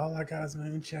 all I got is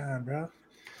moonshine, bro.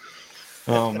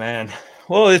 Oh man.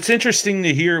 Well, it's interesting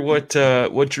to hear what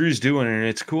Drew's doing, and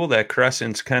it's cool that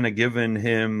Crescent's kind of given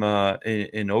him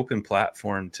an open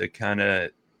platform to kind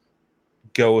of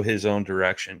go his own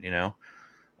direction. You know,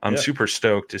 I'm super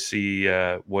stoked to see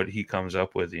what he comes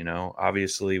up with. You know,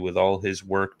 obviously with all his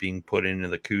work being put into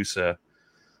the Coosa,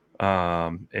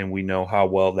 and we know how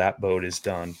well that boat is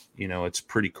done. You know, it's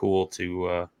pretty cool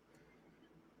to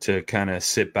kind of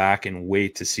sit back and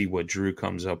wait to see what Drew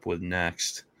comes up with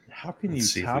next. How can you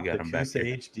top the Coosa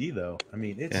HD though? I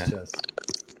mean, it's just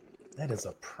that is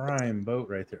a prime boat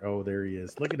right there. Oh, there he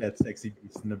is. Look at that sexy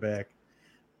beast in the back.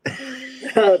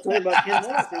 Talking about Ken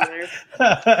Morris in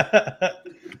there.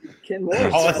 Ken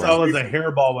Morris. All I saw was a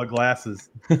hairball with glasses.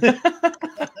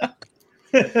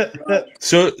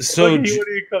 So when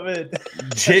you come in.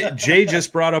 Jay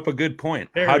just brought up a good point.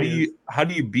 How do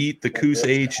you beat the Coosa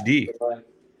HD?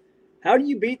 How do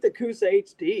you beat the Coosa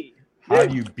HD? How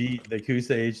do you beat the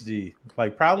Coosa HD?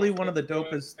 Like probably one of the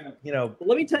dopest,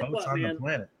 let me tell you boats what, on man. the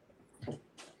planet. I'm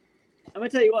gonna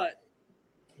tell you what.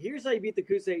 Here's how you beat the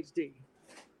Coosa HD.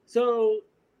 So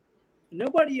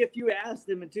nobody, if you asked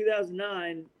them in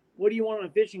 2009, what do you want on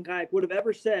a fishing kayak, would have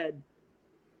ever said,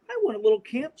 I want a little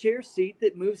camp chair seat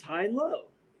that moves high and low.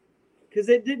 Because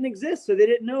it didn't exist. So they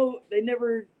didn't know,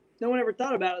 no one ever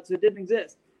thought about it, so it didn't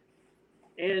exist.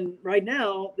 And right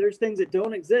now, there's things that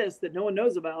don't exist that no one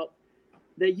knows about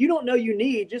that you don't know you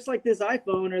need, just like this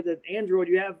iPhone or the Android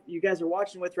you guys are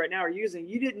watching with right now are using.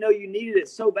 You didn't know you needed it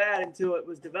so bad until it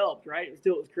was developed, right?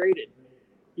 Until it was created.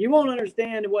 You won't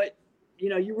understand what,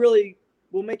 you really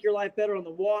will make your life better on the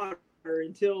water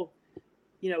until,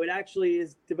 it actually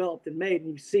is developed and made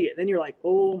and you see it. Then you're like,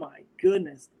 oh my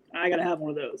goodness, I got to have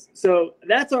one of those. So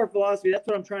that's our philosophy. That's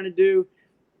what I'm trying to do.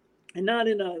 And not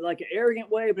in an arrogant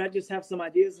way, but I just have some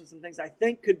ideas and some things I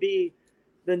think could be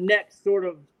the next sort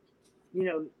of,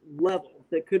 level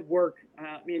that could work.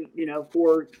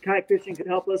 For kayak fishing could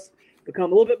help us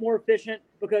become a little bit more efficient.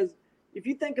 Because if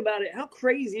you think about it, how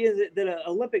crazy is it that an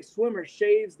Olympic swimmer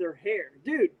shaves their hair?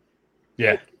 Dude,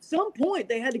 yeah. At some point,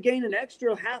 they had to gain an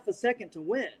extra half a second to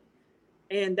win.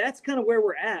 And that's kind of where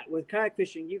we're at with kayak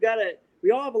fishing.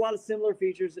 We all have a lot of similar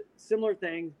features, similar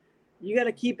things. You got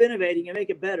to keep innovating and make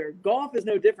it better. Golf is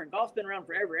no different. Golf's been around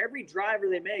forever. Every driver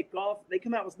they make, they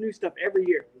come out with new stuff every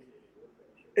year.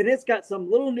 And it's got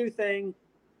some little new thing.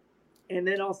 And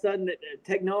then all of a sudden,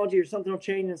 technology or something will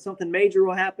change and something major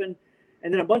will happen.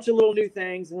 And then a bunch of little new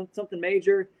things and something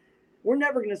major. We're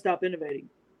never going to stop innovating.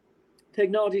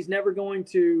 Technology is never going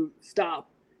to stop.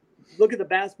 Look at the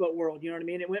bass boat world. You know what I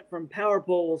mean? It went from power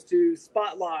poles to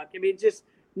spot lock. I mean, just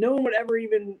no one would ever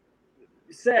even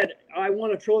said, I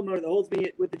want a trolling motor that holds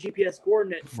me with the GPS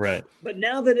coordinates. Right. But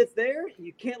now that it's there,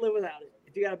 you can't live without it.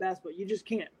 If you got a bass boat, you just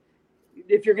can't.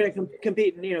 If you're going to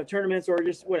compete in, tournaments or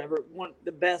just whatever, want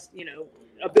the best,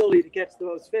 ability to catch the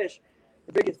most fish,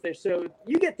 the biggest fish. So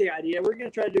you get the idea. We're going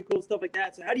to try to do cool stuff like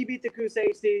that. So how do you beat the Coosa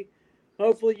HD?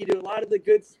 Hopefully you do a lot of the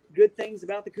good things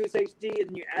about the Coosa HD,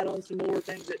 and you add on some more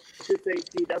things that Coosa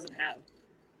HD doesn't have.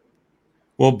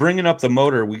 Well, bringing up the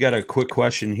motor, we got a quick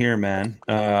question here, man.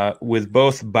 With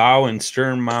both bow and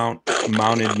stern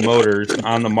mounted motors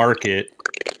on the market,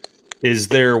 is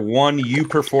there one you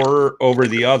prefer over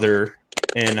the other?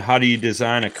 And how do you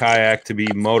design a kayak to be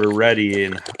motor ready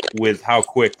and with how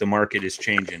quick the market is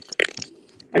changing?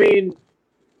 I mean,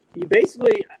 you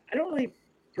basically,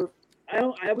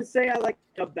 I would say I like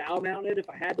a bow mounted if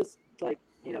I had to,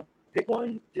 pick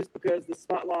one, just because the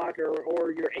spot lock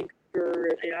or your anchor,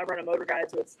 I run a motor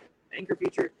guide, so it's anchor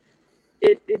feature.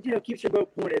 It keeps your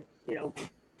boat pointed,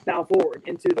 bow forward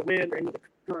into the wind or into the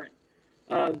current.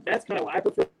 That's kind of why I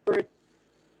prefer it.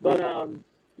 But,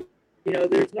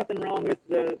 there's nothing wrong with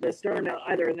the stern mount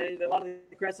either. And then a lot of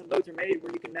the Crescent boats are made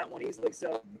where you can mount one easily.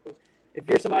 So if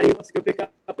you're somebody who wants to go pick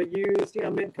up a used,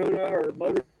 Minn Kota or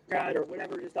motor guide or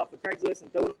whatever, just off the Craigslist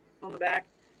and throw it on the back,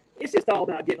 it's just all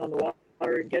about getting on the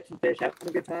water and catching fish, having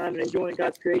a good time, and enjoying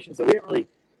God's creation. So we don't really,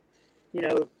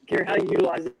 care how you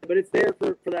utilize it, but it's there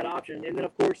for that option. And then,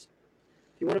 of course,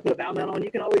 if you want to put a bow mount on,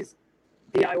 you can always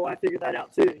DIY figure that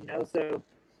out too, So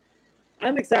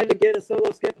I'm excited to get a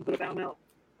solo skip and put a bow mount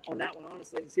on that one,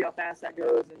 honestly, and see how fast that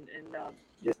goes and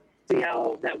just see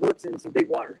how that works in some big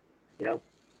water,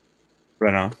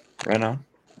 Right on.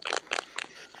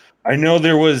 I know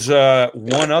there was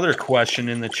one other question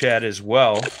in the chat as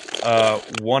well,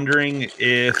 wondering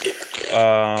if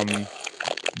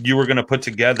you were going to put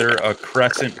together a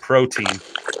Crescent Pro team.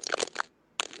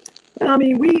 I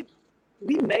mean, we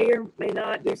may or may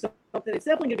not do something. It's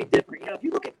definitely going to be different. If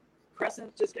you look at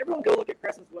Crescent, just everyone go look at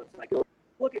Crescent's website. Go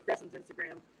look at Crescent's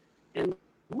Instagram and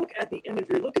look at the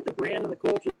imagery. Look at the brand and the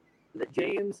culture that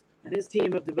James and his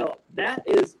team have developed. That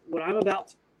is what I'm about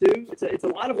to do. It's a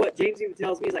lot of what James even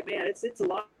tells me. He's like, man, it's a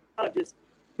lot of just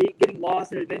getting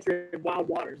lost in adventure in wild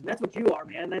waters. And that's what you are,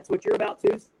 man. That's what you're about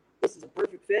too. This is a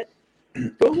perfect fit.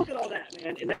 Go look at all that,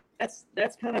 man. And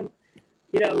that's kind of,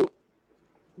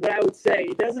 what I would say.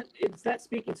 It's not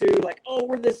speaking to like, oh,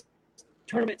 we're this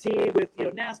tournament team with,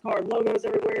 NASCAR logos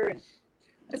everywhere. And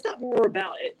it's not more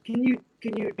about it. Can you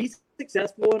be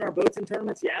successful in our boats and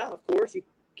tournaments? Yeah, of course you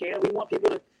can. We want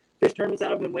people to fish tournaments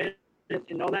out of and win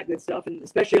and all that good stuff. And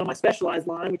especially on my specialized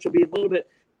line, which will be a little bit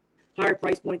higher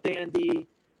price point than the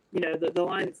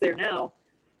line that's there now.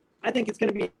 I think it's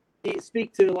going to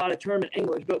speak to a lot of tournament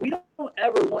anglers, but we don't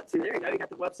ever want to. There you go. You got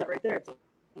the website right there.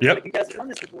 Yep. Like you guys have done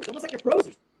this before. It's almost like you're pros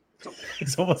or something.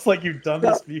 It's almost like you've done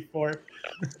this before.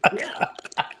 Yeah.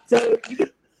 So you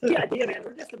get the idea, man.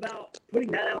 We're just about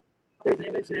putting that out there as an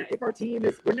image. Now, if our team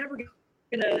is, we're never going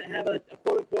to have a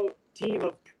quote unquote team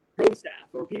of pro staff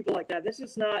or people like that. That's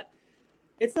just not.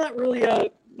 It's not really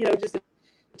just a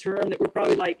term that we're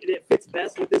probably like it fits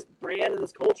best with this brand and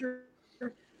this culture.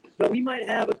 But we might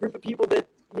have a group of people that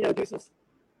do some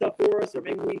stuff for us, or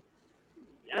maybe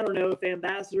I don't know if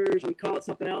ambassadors, we call it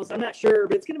something else. I'm not sure,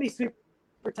 but it's going to be super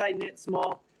tight knit,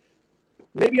 small.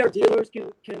 Maybe our dealers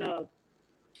can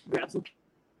grab some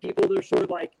people that are sort of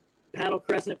like paddle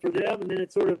Crescent for them, and then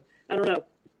it's sort of, I don't know.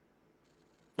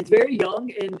 It's very young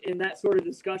in that sort of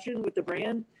discussion with the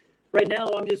brand. Right now,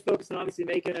 I'm just focused on obviously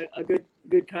making a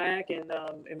good kayak, and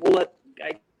we'll let,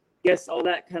 I guess, all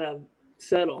that kind of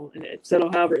settle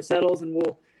however it settles, and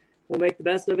we'll make the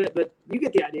best of it. But you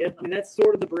get the idea. I mean, that's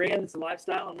sort of the brand. It's a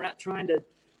lifestyle, and we're not trying to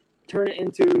turn it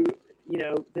into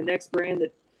the next brand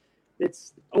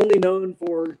that's only known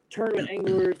for tournament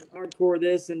anglers and hardcore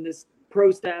this and this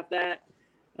pro staff that.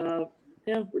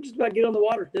 We're just about to get on the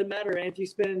water. Doesn't matter, man.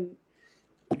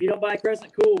 If you don't buy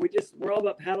Crescent, cool. We're all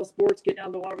about paddle sports, getting out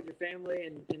of the water with your family,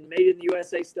 and made in the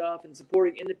USA stuff, and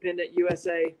supporting independent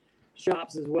USA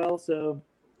shops as well. So,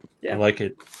 yeah, I like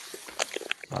it,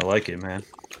 man.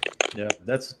 Yeah,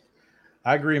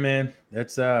 I agree, man.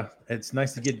 It's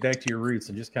nice to get back to your roots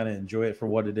and just kind of enjoy it for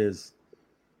what it is.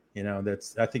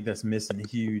 I think that's missing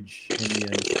huge in the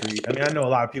industry. I mean, I know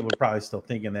a lot of people are probably still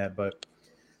thinking that, but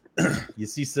you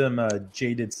see some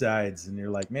jaded sides, and you're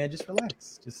like, man, just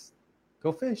relax, just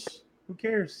go fish. Who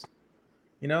cares?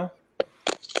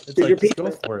 It's like, just go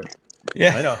for it.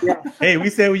 Yeah, I know. Yeah. Hey, we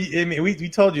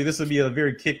told you this would be a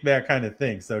very kickback kind of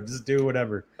thing, so just do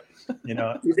whatever.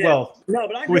 Well, no,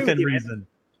 but I agree within with you, reason.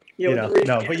 Man.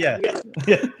 But yeah.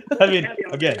 I mean,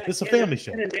 again, this is a family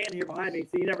show. And Dan here behind me,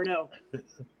 so you never know.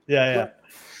 Yeah. But,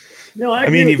 no, I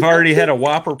mean, you've already had a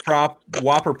whopper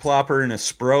plopper and a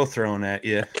Spro thrown at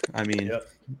you. I mean,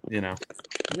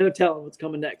 no telling what's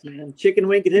coming next, man. Chicken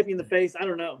wing could hit me in the face. I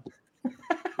don't know.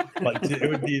 It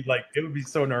would be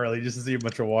so gnarly just to see a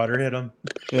bunch of water hit him.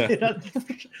 Yeah.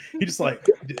 You just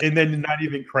and then not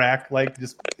even crack,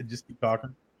 just keep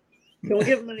talking. Don't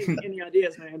give him any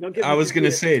ideas, man. Don't give him I was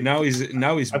gonna say now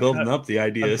he's building up the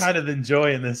ideas. I'm kind of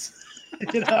enjoying this.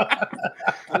 I'm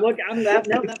now have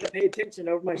to pay attention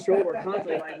over my shoulder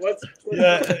constantly. Like what's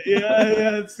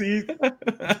yeah. See,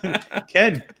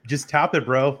 Ken, just top it,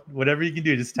 bro. Whatever you can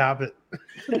do, just top it.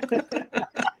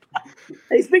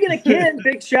 Hey, speaking of Ken,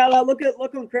 big shout out. Look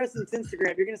on Crescent's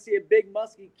Instagram. You're gonna see a big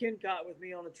muskie Ken caught with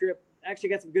me on the trip. Actually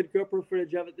got some good GoPro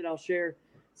footage of it that I'll share at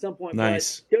some point.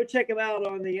 Nice. But go check him out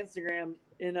on the Instagram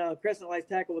in Crescent Lights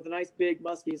Tackle with a nice big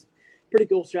muskies. Pretty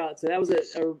cool shot. So that was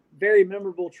a very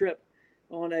memorable trip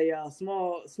on a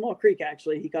small creek.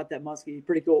 Actually, he caught that muskie.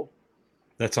 Pretty cool.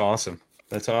 That's awesome.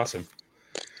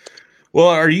 Well,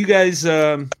 are you guys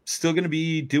still going to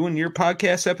be doing your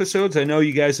podcast episodes? I know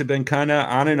you guys have been kind of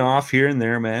on and off here and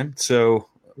there, man. So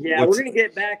yeah, we're going to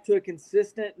get back to a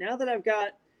consistent. Now that I've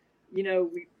got,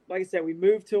 like I said, we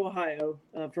moved to Ohio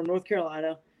from North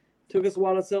Carolina. Took us a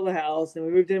while to sell the house, and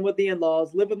we moved in with the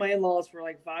in-laws. Lived with my in-laws for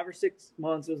like 5 or 6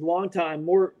 months. It was a long time,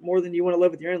 more than you want to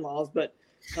live with your in-laws. But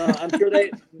I'm sure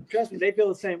trust me, they feel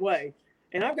the same way.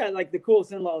 And I've got like the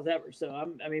coolest in-laws ever.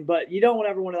 So but you don't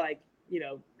ever want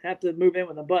to have to move in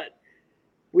with them. But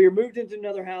we were moved into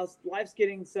another house. Life's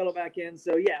getting settled back in.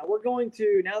 So yeah, we're going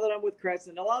to, now that I'm with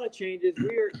Crescent, a lot of changes.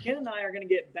 Ken and I are going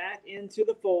to get back into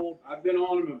the fold. I've been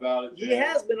on him about it. He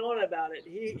has been on about it.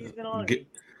 He's been on it.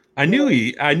 I knew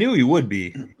he would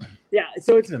be. Yeah.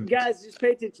 So it's, guys, just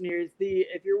pay attention here.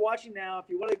 If you're watching now, if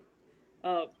you want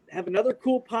to have another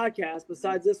cool podcast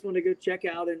besides this one to go check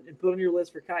out and put on your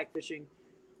list for kayak fishing,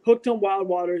 Hooked on Wild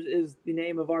Waters is the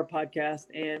name of our podcast,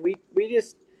 and we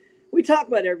talk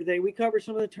about everything. We cover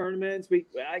some of the tournaments.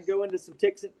 I go into some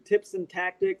tips and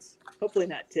tactics. Hopefully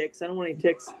not ticks. I don't want any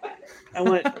ticks. I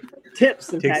want tips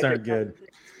and Ticks tactics. aren't good.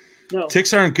 No.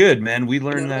 Ticks aren't good, man. We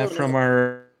learned No, that from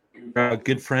our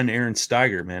good friend Aaron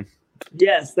Steiger, man.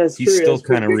 Yes, that's true. He's still That's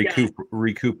true. kind of Good guy.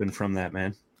 recouping from that,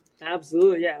 man.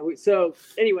 Absolutely, yeah. So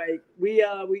anyway, we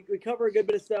cover a good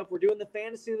bit of stuff. We're doing the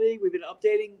fantasy league. We've been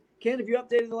updating. Ken, have you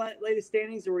updated the latest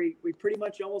standings? Or we pretty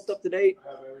much almost up to date?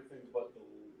 I have everything but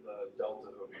the Delta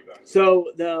Hobie back.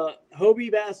 So the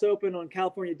Hobie Bass Open on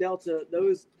California Delta,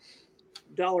 those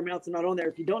dollar amounts are not on there.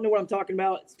 If you don't know what I'm talking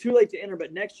about, it's too late to enter.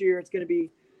 But next year, it's going to be,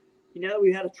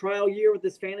 we had a trial year with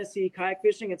this fantasy kayak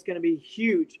fishing. It's going to be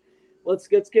huge. Let's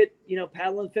get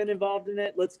Paddle and Fin involved in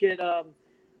it. Let's get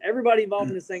everybody involved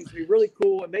in this thing. It's going to be really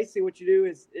cool. And basically, what you do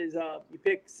is you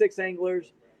pick 6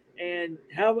 anglers, and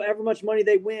however much money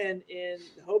they win in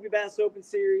the Hobie Bass Open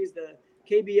Series, the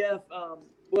KBF.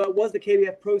 Well, it was the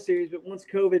KBF Pro Series, but once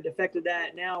COVID affected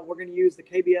that, now we're going to use the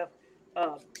KBF.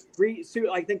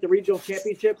 I think the regional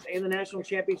championships and the national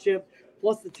championship,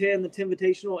 plus the 10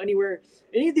 Invitational,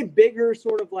 any of the bigger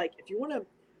sort of like, if you want to,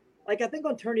 like I think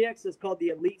on Tourney X it's called the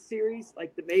Elite Series,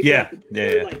 like the maybe Yeah.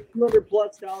 like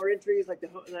 $200+ entries, like the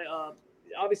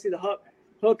obviously the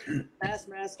Hook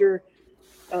Bassmaster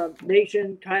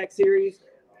Nation Kayak Series,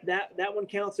 that one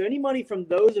counts. So any money from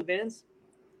those events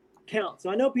counts. So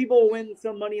I know people win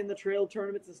some money in the trail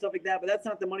tournaments and stuff like that, but that's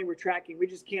not the money we're tracking. We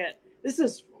just can't.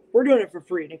 We're doing it for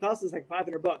free, and it costs us like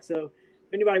 $500. So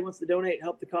if anybody wants to donate,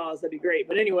 help the cause, that'd be great.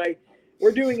 But anyway,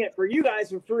 we're doing it for you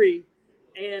guys for free,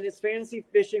 and it's fantasy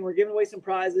fishing. We're giving away some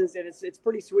prizes, and it's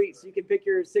pretty sweet. So you can pick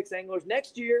your 6 anglers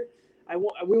next year.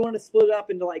 We want to split it up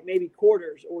into like maybe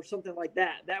quarters or something like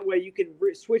that. That way you can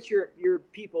switch your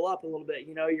people up a little bit,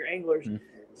 your anglers. Mm-hmm.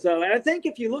 So, and I think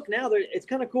if you look now, it's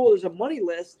kind of cool. There's a money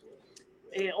list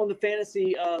on the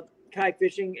fantasy kayak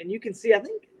fishing, and you can see, I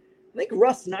think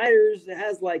Russ Snyder's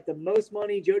has like the most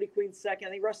money. Jody Queen's second.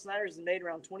 I think Russ Snyder's has made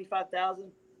around $25,000.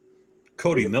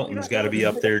 Cody Milton's got to be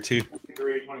up there too.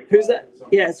 Who's that?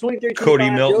 Yeah, it's 23. Cody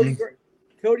Milton.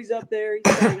 Cody's up there.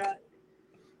 He's got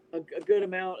a good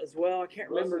amount as well. I can't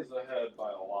remember. Russ is ahead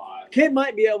by a lot. Ken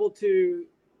might be able to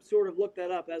sort of look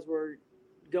that up as we're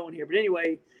going here. But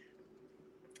anyway,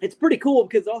 it's pretty cool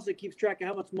because it also keeps track of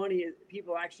how much money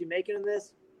people are actually making in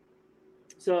this.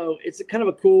 So it's kind of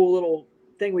a cool little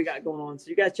thing we got going on. So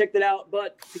you guys check that out.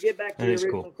 But to get back to the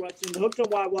original question, the Hooked on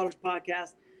Wild Waters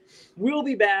podcast will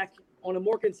be back on a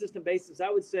more consistent basis. I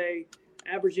would say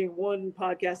averaging one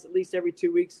podcast at least every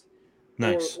 2 weeks,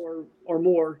 nice, or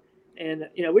more. And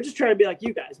we're just trying to be like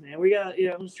you guys, man. We got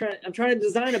I'm trying to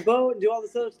design a boat and do all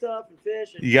this other stuff and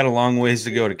fish. And, you got a long ways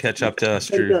to go to catch up to us,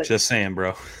 Drew. Just saying,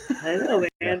 bro. I know, man.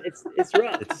 Yeah. It's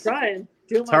rough. I'm trying.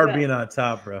 It's hard being on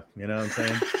top, bro. You know what I'm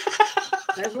saying?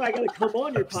 That's why I got to come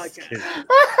on your podcast.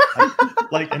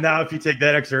 And now if you take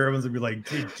that extra, everyone's gonna be like,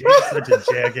 dude, Jay's such a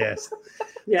jackass.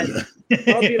 Yeah,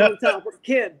 I'll be on top.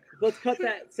 Ken, let's cut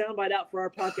that soundbite out for our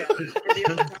podcast.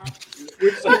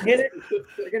 We're just gonna hit it.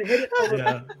 We're gonna hit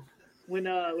it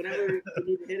whenever we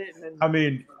need to hit it. And then I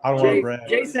mean, I don't want to brag.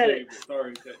 Jay said it. It's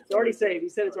already saved. He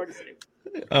said it's already saved.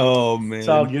 Oh man, it's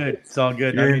all good. It's all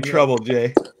good. You're in trouble,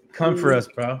 Jay. Come for us,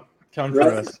 bro. Come for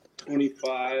us.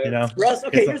 25. Russ,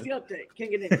 okay, here's the update. Ken,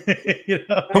 get in.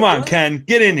 Come on, Ken,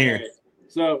 get in here.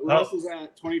 So Russ is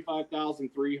at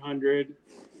 25,300,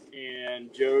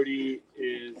 and Jody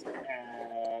is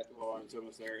at it's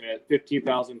almost there at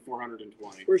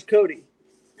 15,420. Where's Cody?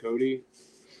 Cody,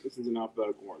 this is in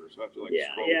alphabetical order, so I have to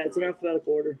it's in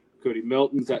alphabetical order. Cody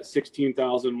Milton's at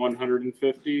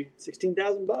 16,150.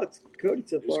 $16,000. Cody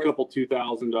so far. There's a couple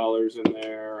 $2,000 in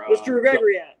there. What's Drew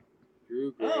Gregory at?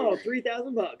 Drew Gregory. Oh,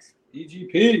 $3,000.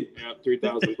 EGP. Yep,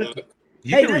 3,000.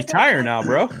 You can retire now,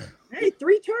 bro. Hey,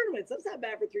 3 tournaments. That's not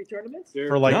bad for 3 tournaments.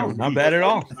 For like no, not bad at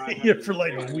all. Yeah, for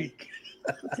like a week.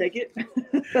 I'll take it.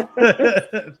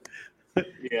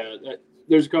 Yeah,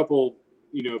 there's a couple,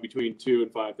 between $2,000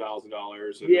 and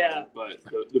 $5,000. Yeah, but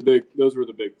those were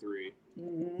the big 3.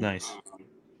 Mm-hmm. Nice.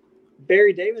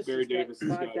 Barry Davis. Got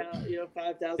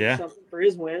 5,000 something for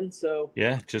his win. So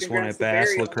yeah, just won at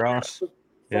Bass Lacrosse.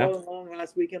 Following along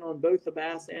last weekend on both the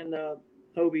Bass and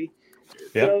Hobie.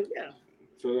 Yeah. So yeah.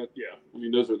 So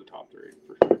those are the top 3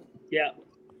 for sure. Yeah.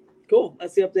 Cool.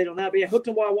 That's the update on that. But yeah, Hooked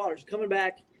on Wild Waters coming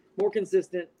back, more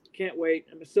consistent. Can't wait.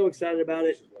 I'm so excited about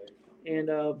it. And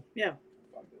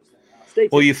stay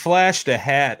tuned. Well, you flashed a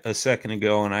hat a second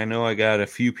ago, and I know I got a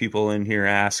few people in here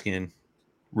asking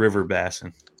river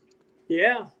bassing.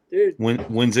 Yeah, dude.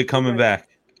 When's it coming back?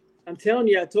 I'm telling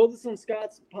you, I told this on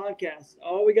Scott's podcast.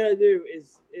 All we got to do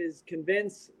is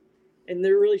convince And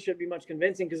there really shouldn't be much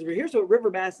convincing, because here's what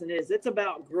river bassing is. It's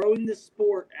about growing the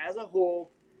sport as a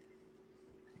whole.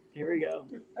 Here we go.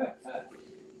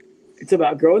 It's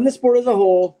about growing the sport as a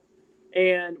whole.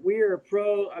 And we are a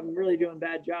pro. I'm really doing a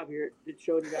bad job here. It's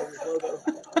showing you guys this logo.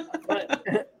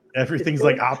 But everything's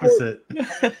like opposite.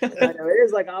 I know, it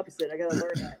is like opposite. I got to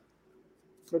learn that.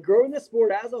 But growing the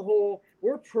sport as a whole,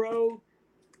 we're pro.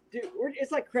 Dude,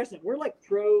 it's like Crescent. We're like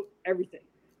pro everything.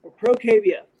 We're pro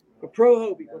KBF. We're pro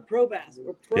Hobie. We're pro bass.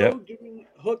 We're pro getting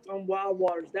hooked on wild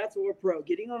waters. That's what we're pro.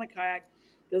 Getting on a kayak.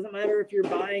 Doesn't matter if you're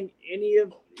buying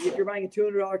if you're buying a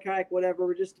 $200 kayak, whatever.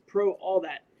 We're just pro all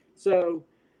that. So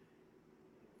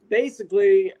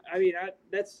basically, I mean, I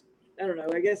don't know.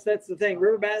 I guess that's the thing.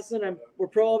 River bassing, we're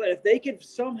pro all that. If they could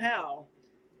somehow,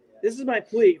 this is my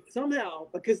plea, somehow,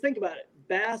 because think about it.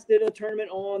 Bass did a tournament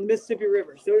on the Mississippi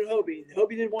River. So did Hobie.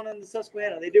 Hobie did one on the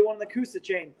Susquehanna. They did one on the Coosa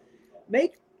chain.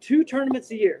 Make 2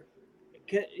 tournaments a year.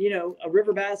 A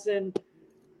river bassin,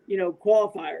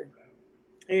 qualifier,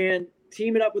 and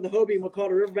team it up with the Hobie, and we'll call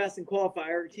it a river bassin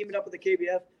qualifier. Team it up with the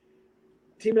KBF.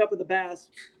 Team it up with the bass.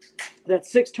 That's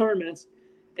 6 tournaments,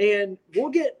 and we'll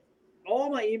get all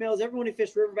my emails. Everyone who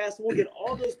fished river bassin, we'll get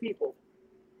all those people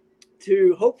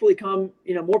to hopefully come.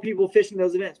 More people fishing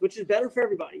those events, which is better for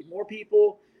everybody. More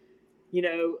people, in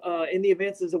the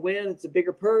events is a win. It's a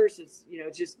bigger purse. It's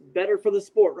it's just better for the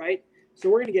sport, right? So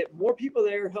we're going to get more people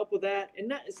there, help with that.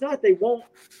 And it's not that they won't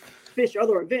fish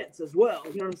other events as well.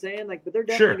 You know what I'm saying? But they're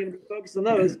definitely going to be focused on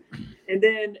those. And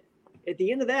then at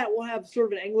the end of that, we'll have sort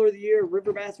of an Angler of the Year,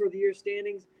 River Basser of the Year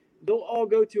standings. They'll all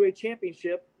go to a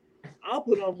championship. I'll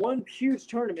put on one huge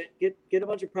tournament, get a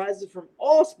bunch of prizes from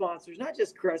all sponsors, not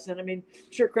just Crescent. I mean,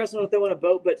 sure, Crescent will throw in a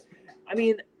boat, but I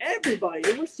mean, everybody.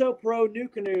 We're so pro. New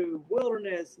Canoe,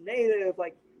 Wilderness, Native,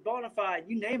 Bonafide,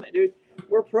 you name it, dude.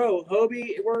 We're pro.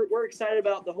 Hobie, we're excited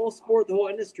about the whole sport, the whole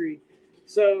industry.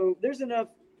 So there's enough,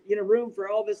 room for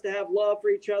all of us to have love for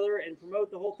each other and promote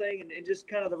the whole thing, and just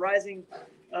kind of the rising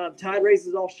tide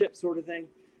raises all ships sort of thing.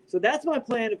 So that's my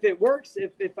plan. If it works,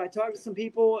 if I talk to some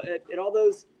people at all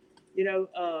those,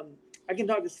 I can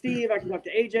talk to Steve, I can talk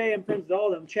to AJ, I'm friends with all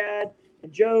of them, Chad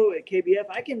and Joe at KBF.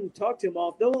 I can talk to them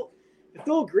all. If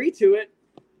they'll agree to it,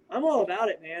 I'm all about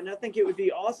it, man. I think it would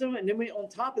be awesome. And then on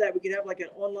top of that, we could have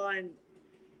an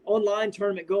online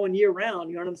tournament going year round.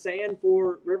 You know what I'm saying?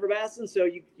 For river bassin. So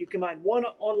you combine one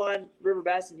online river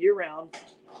bassin year round,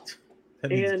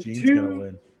 and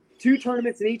two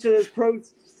tournaments in each of those pro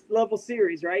level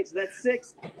series, right? So that's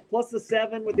 6 plus the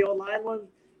 7 with the online one,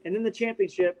 and then the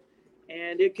championship.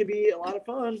 And it could be a lot of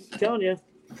fun. I'm telling you,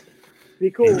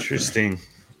 be cool. Interesting.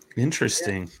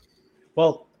 Yeah.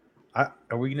 Well,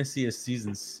 are we going to see a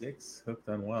season 6 Hooked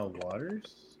on Wild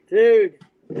Waters? Dude,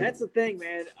 that's the thing,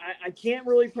 man. I can't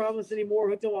really promise any more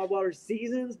Hooked on Wild Waters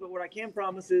seasons, but what I can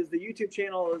promise is the YouTube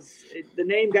channel the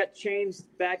name got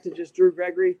changed back to just Drew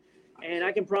Gregory. And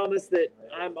I can promise that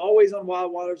I'm always on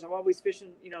Wild Waters. I'm always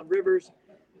fishing, rivers.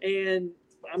 And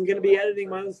I'm going to be editing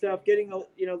my own stuff, getting,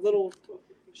 little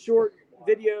short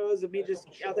videos of me just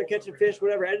out there catching fish,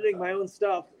 whatever, editing my own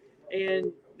stuff.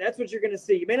 And that's what you're going to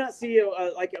see. You may not see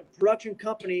a production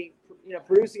company,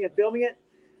 producing and filming it,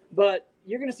 but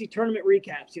you're going to see tournament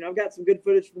recaps. I've got some good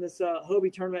footage from this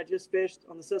Hobie tournament I just fished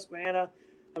on the Susquehanna.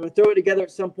 I'm going to throw it together at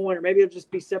some point, or maybe it'll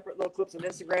just be separate little clips on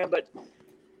Instagram. But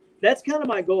that's kind of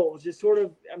my goal. Is just sort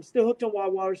of, I'm still hooked on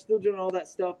Wild Waters, still doing all that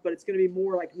stuff, but it's going to be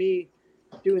more like me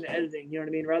doing the editing, you know what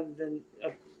I mean, rather than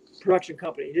a production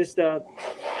company. Just I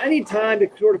need time to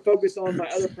sort of focus on my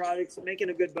other projects, making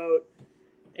a good boat,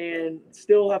 and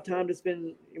still have time to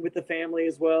spend with the family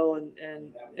as well,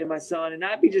 and my son, and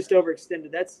not be just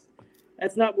overextended. That's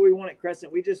not what we want at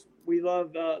Crescent. We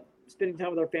love spending time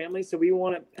with our family, so we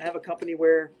want to have a company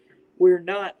where we're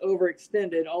not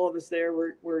overextended. All of us there,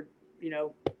 we're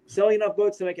selling enough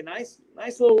boats to make a nice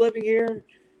little living here,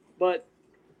 but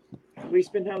we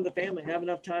spend time with the family, have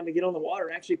enough time to get on the water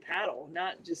and actually paddle,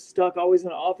 not just stuck always in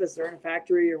an office or in a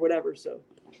factory or whatever. So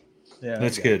yeah,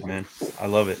 that's good, man. I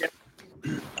love it.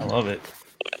 Yeah. I love it.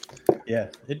 Yeah,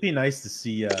 it'd be nice to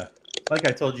see, like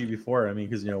I told you before, I mean,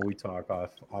 because we talk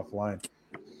offline.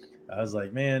 I was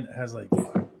like,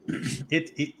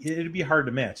 it'd be hard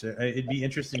to match. It'd be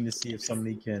interesting to see if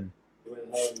somebody can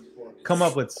come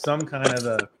up with some kind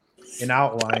of an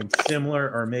outline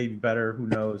similar or maybe better, who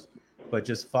knows, but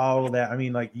just follow that. I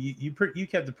mean, you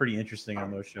kept it pretty interesting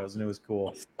on those shows, and it was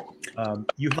cool.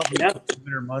 You helped me out in the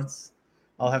winter months,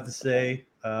 I'll have to say.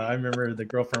 I remember the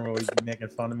girlfriend would always be making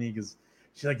fun of me because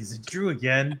she's like, "Is it Drew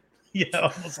again?"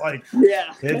 I was like,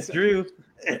 "Yeah, it's Drew."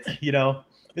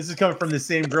 This is coming from the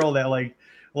same girl that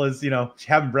was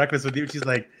having breakfast with you. She's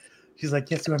she's like,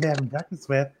 guess who I'm having breakfast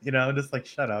with? You know, just like,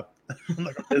 shut up. I'm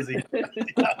like, I'm busy.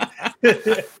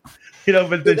 You know,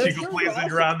 but then she complains when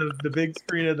you're on the big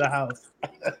screen of the house.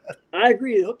 I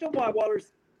agree. Hooked on Wild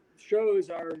Waters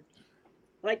shows are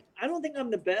like, I don't think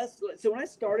I'm the best. So when I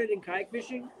started in kayak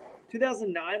fishing,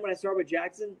 2009, when I started with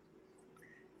Jackson,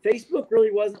 Facebook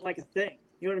really wasn't like a thing.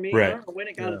 You know what I mean? Right. I don't know when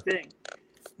it got a thing,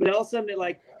 but all of a sudden it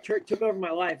like took over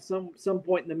my life. Some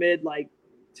point in the mid like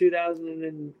 2000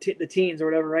 and the teens or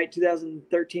whatever, right?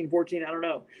 2013, 14, I don't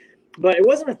know, but it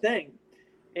wasn't a thing,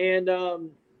 and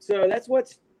so that's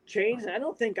what's changed. I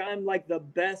don't think I'm like the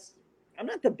best. I'm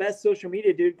not the best social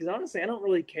media dude because honestly, I don't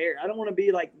really care. I don't want to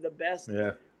be like the best.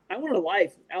 Yeah. I want a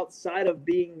life outside of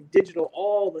being digital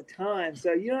all the time.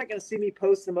 So you're not going to see me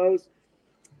post the most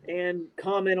and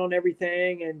comment on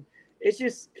everything. And it's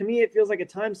just, to me, it feels like a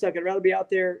time suck. I'd rather be out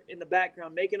there in the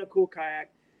background, making a cool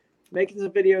kayak, making some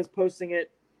videos, posting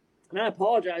it. And I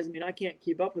apologize. I mean, I can't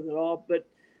keep up with it all, but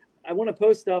I want to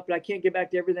post stuff, but I can't get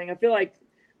back to everything. I feel like,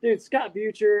 dude, Scott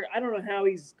Butcher, I don't know how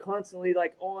he's constantly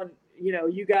like on, you know,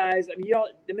 you guys, I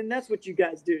mean, that's what you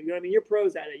guys do. You know what I mean? You're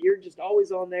pros at it. You're just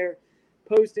always on there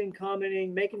posting,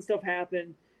 commenting, making stuff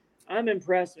happen. I'm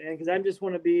impressed, man, because I just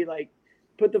want to be like,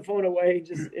 put the phone away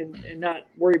just and not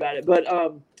worry about it. But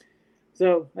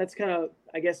so that's kind of,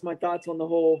 I guess, my thoughts on the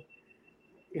whole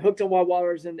Hooked on Wild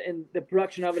Waters and the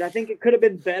production of it. I think it could have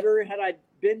been better had I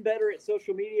been better at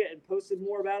social media and posted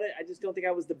more about it. I just don't think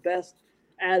I was the best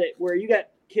at it, where you got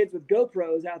kids with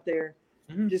GoPros out there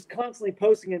just constantly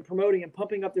posting and promoting and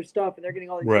pumping up their stuff, and they're getting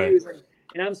all these views.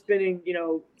 And I'm spending, you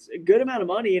know, a good amount of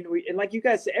money. And like you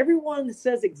guys said, everyone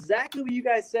says exactly what you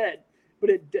guys said, but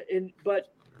it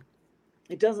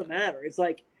doesn't matter. It's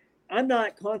like, I'm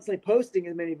not constantly posting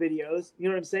as many videos, you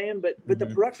know what I'm saying? But the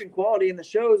production quality and the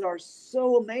shows are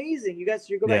so amazing. You guys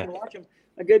should go back and watch them.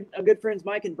 A good friends,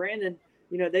 Mike and Brandon,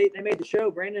 you know, they made the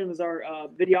show. Brandon was our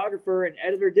videographer and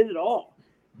editor, did it all.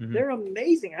 They're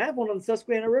amazing. I have one on the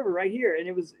Susquehanna River right here, and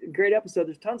it was a great episode.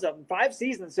 There's tons of them, 5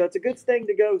 seasons, so it's a good thing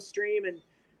to go stream. And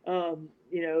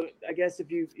you know, I guess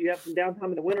if you have some downtime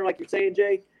in the winter, like you're saying,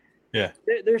 Jay,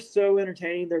 they're so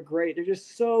entertaining. They're great. They're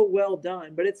just so well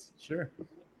done. But it's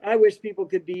I wish people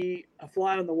could be a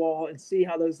fly on the wall and see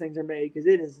how those things are made, because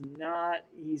it is not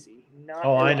easy.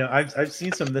 I know. I've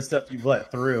seen some of this stuff you've let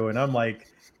through, and I'm like,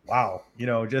 wow, you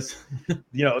know, just,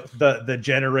 you know, the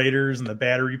generators and the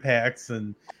battery packs,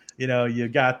 and, you know, you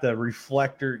got the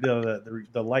reflector,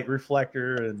 the light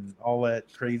reflector and all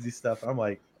that crazy stuff. I'm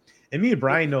like, and me and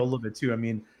Brian know a little bit too. I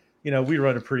mean, you know, we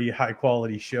run a pretty high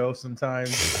quality show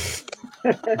sometimes,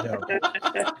 you know,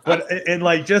 but and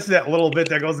like just that little bit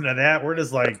that goes into that, we're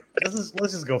just like, let's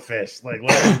just go fish. Like,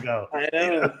 let's go. I know.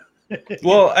 You know?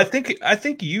 Well, I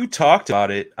think you talked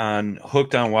about it on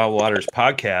Hooked on Wild Waters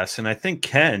podcast, and I think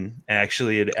Ken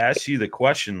actually had asked you the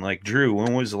question, like, Drew,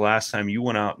 when was the last time you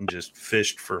went out and just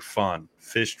fished for fun,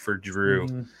 fished for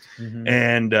Drew?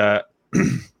 And I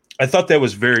thought that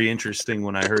was very interesting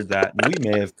when I heard that. And we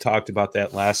may have talked about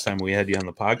that last time we had you on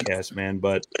the podcast, man.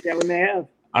 But yeah, we may have.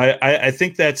 I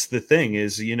think that's the thing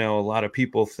is, you know, a lot of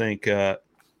people think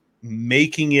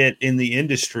making it in the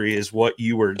industry is what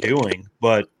you were doing,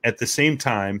 but at the same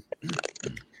time,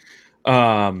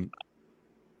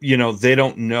 you know, they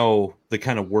don't know the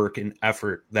kind of work and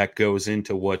effort that goes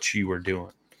into what you were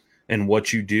doing and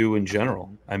what you do in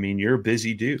general. I mean, you're a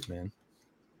busy dude, man.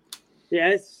 Yeah,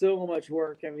 it's so much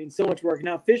work. I mean, so much work.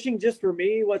 Now, fishing, just for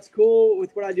me, what's cool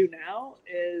with what I do now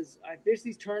is I fish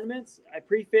these tournaments, I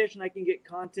pre-fish, and I can get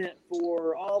content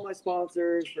for all my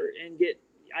sponsors and get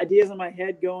ideas in my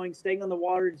head going, staying on the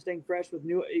water and staying fresh with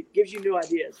it gives you new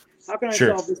ideas. How can I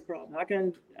solve this problem? How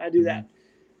can I do that?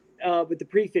 With the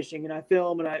pre-fishing, and I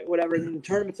film and whatever. And in the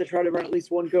tournaments, I try to run at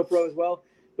least one GoPro as well.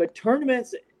 But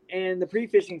tournaments and the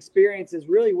pre-fishing experience is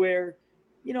really where,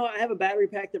 you know, I have a battery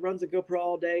pack that runs a GoPro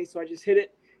all day, so I just hit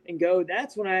it and go.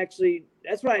 That's what I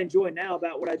enjoy now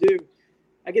about what I do.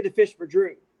 I get to fish for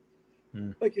Drew.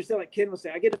 Like you're saying, like Ken was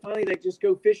saying, I get to finally like just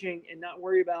go fishing and not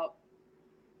worry about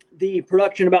the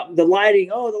production, about the lighting.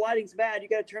 Oh, the lighting's bad. You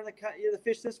got to turn the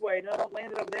fish this way. No, don't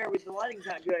land it up there because the lighting's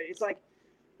not good. It's like,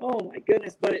 oh my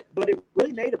goodness, but it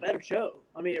really made a better show.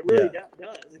 I mean, it really does.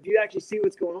 If you actually see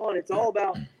what's going on, it's all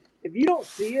about, if you don't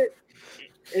see it,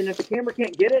 and if the camera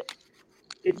can't get it,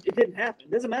 it didn't happen.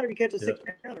 It doesn't matter if you catch a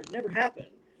 6-pounder. It never happened.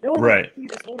 No one you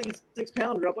just holding a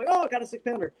 6-pounder up like, oh, I got a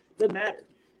 6-pounder. It doesn't matter.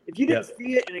 If you didn't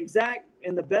see it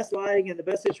in the best lighting and the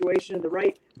best situation and the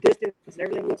right distance and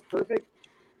everything looks perfect,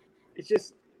 it's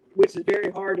just, which is very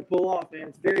hard to pull off, man.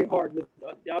 It's very hard with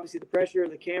obviously the pressure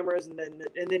of the cameras, and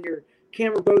then your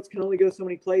camera boats can only go so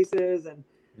many places, and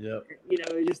you know,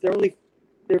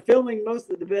 they're they're filming most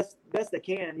of the best they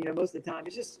can, you know, most of the time.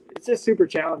 It's just super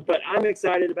challenging. But I'm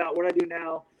excited about what I do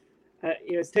now.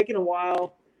 You know, it's taken a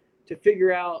while to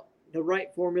figure out the right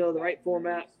formula, the right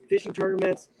format, fishing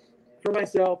tournaments for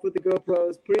myself with the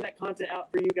GoPros, putting that content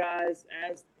out for you guys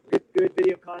as good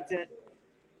video content,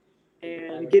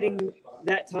 and getting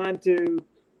that time to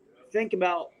think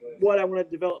about what I want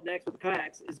to develop next with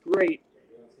kayaks is great.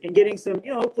 And getting some,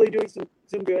 you know, hopefully doing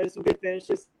some good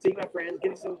finishes, seeing my friends,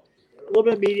 getting a little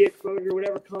bit of media exposure,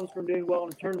 whatever comes from doing well in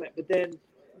a tournament. But then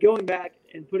going back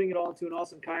and putting it all into an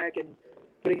awesome kayak and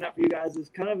putting it out for you guys is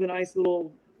kind of a nice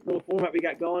little format we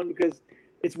got going, because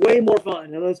it's way more fun.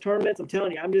 And those tournaments, I'm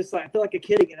telling you, I'm just like, I feel like a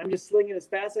kid again. I'm just slinging as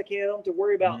fast as I can. I don't have to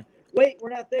worry about, wait, we're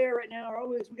not there right now. Or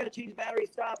always, we got to change the battery.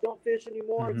 Stop. Don't fish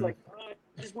anymore. It's like, oh,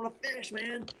 I just want to finish,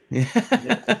 man. Yeah.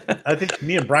 I think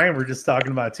me and Brian were just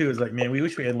talking about it too. It's like, man, we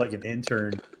wish we had like an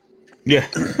intern. Yeah.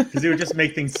 Because it would just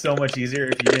make things so much easier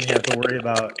if you didn't have to worry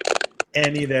about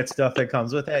any of that stuff that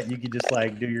comes with that. You could just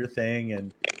like do your thing,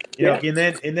 and you know,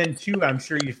 and then too, I'm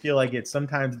sure you feel like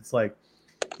sometimes it's like,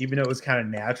 even though it was kind of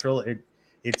natural,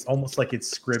 it's almost like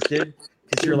it's scripted,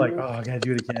 because you're like, oh, I gotta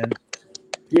do it again.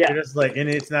 Yeah. You're just like, and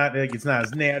it's not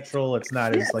as natural. It's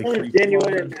not as like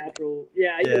genuine and natural.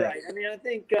 Yeah, you're right. I mean, I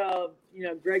think you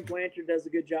know, Greg Blanchard does a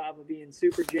good job of being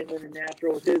super genuine and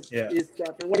natural with his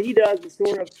stuff, and what he does is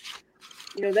sort of,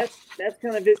 you know, that's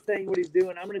kind of his thing, what he's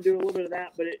doing. I'm going to do a little bit of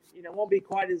that, but it, you know, won't be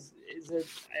quite as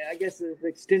I guess as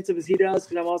extensive as he does,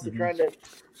 because I'm also trying to,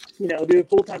 you know, do a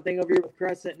full-time thing over here with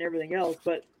Crescent and everything else.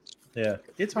 But yeah,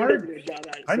 it's hard.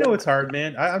 I know it's hard,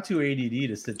 man. I'm too ADD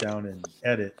to sit down and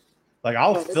edit. Like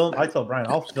I'll film. I tell Brian,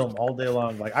 I'll film all day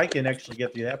long. Like I can actually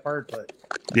get through that part, but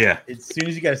yeah, as soon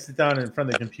as you got to sit down in front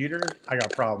of the computer, I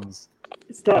got problems.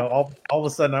 It's tough. You know, all of a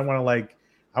sudden, I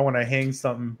want to hang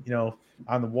something, you know,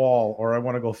 on the wall, or I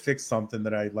want to go fix something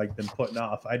that I like been putting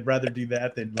off. I'd rather do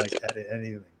that than like edit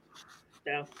anything.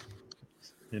 Yeah.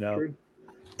 You know. True.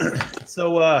 So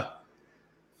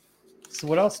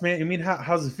what else, man? I mean,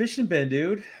 how's the fishing been,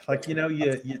 dude? Like, you know,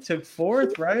 you took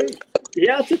fourth, right?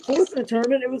 Yeah, I took fourth in the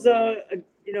tournament. It was a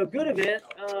you know, good event.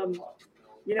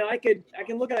 You know, I can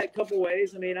look at it a couple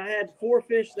ways. I mean, I had 4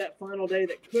 fish that final day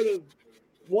that could have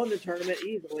won the tournament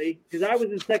easily, because I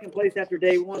was in second place after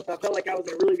day 1, so I felt like I was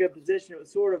in a really good position. It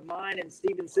was sort of mine and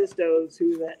Steven Sistos,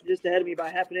 who was just ahead of me by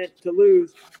half an inch, to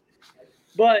lose.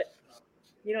 But,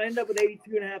 you know, I ended up with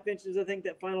 82.5 inches, I think,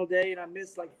 that final day, and I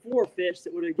missed like 4 fish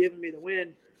that would have given me the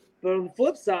win. But on the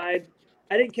flip side,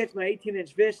 I didn't catch my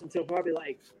 18-inch fish until probably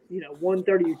like, you know,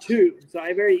 132. So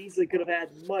I very easily could have had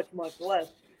much, much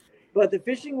less. But the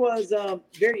fishing was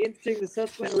very interesting. The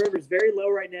Susquehanna River is very low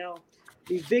right now.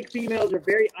 These big females are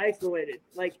very isolated.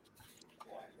 Like,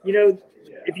 you know,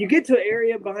 if you get to an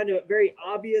area behind a very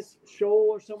obvious shoal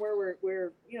or somewhere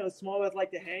where you know, smallmouth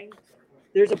like to hang,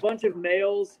 there's a bunch of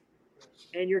males,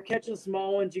 and you're catching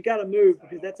small ones. You got to move,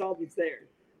 because that's all that's there.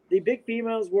 The big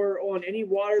females were on any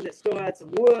water that still had some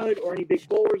wood, or any big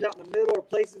boulders out in the middle, or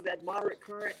places that had moderate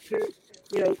current too.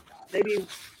 You know, maybe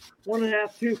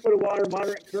 1.5, 2 foot of water,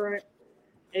 moderate current,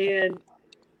 and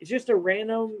it's just a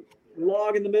random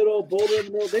log in the middle, boulder in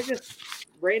the middle. They're just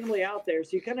randomly out there,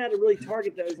 so you kind of had to really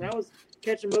target those. And I was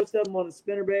catching most of them on a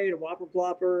spinnerbait, a whopper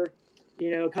plopper.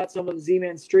 You know, caught some of the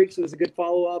Z-Man streaks, so it was a good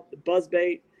follow up. The buzz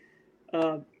bait. You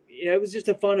know, it was just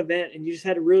a fun event, and you just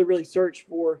had to really, really search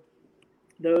for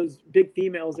those big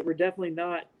females that were definitely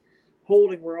not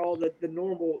holding where all the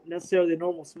normal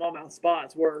smallmouth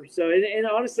spots were. So, and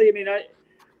honestly, I mean,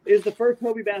 it was the first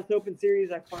Hobie Bass Open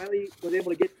Series I finally was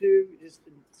able to get to. Just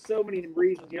so many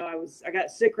reasons. You know, I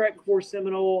got sick right before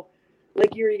Seminole.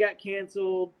 Lake Erie got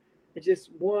canceled. It's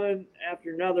just one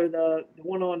after another. The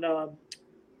one on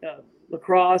La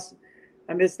Crosse,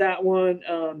 I missed that one,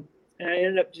 and I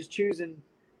ended up just choosing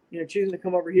to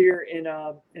come over here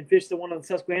and fish the one on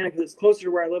Susquehanna, because it's closer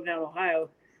to where I live now in Ohio,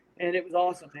 and it was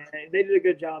awesome, man. They did a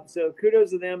good job. So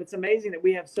kudos to them. It's amazing that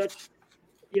we have such,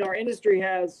 you know, our industry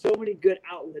has so many good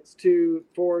outlets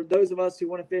for those of us who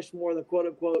want to fish more of the quote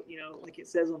unquote, you know, like it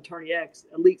says on Tourney X,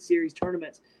 Elite Series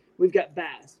tournaments. We've got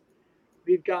Bass,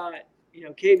 we've got, you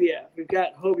know, KBF, we've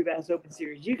got Hobie Bass Open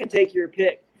Series. You can take your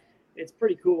pick. It's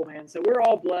pretty cool, man. So we're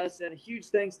all blessed, and a huge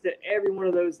thanks to every one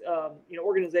of those you know,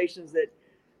 organizations that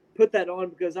put that on,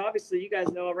 because obviously you guys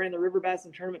know I ran the River Bass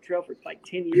and Tournament Trail for like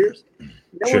 10 years.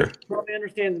 No one probably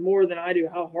understands more than I do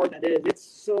how hard that is. It's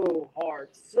so hard.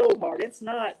 It's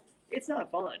not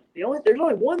fun. There's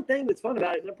only one thing that's fun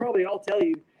about it, and they'll probably all tell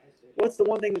you what's the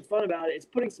one thing that's fun about it. It's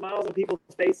putting smiles on people's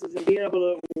faces and being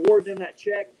able to reward them that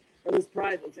check or those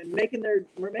prizes, and making their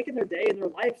day in their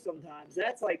life sometimes.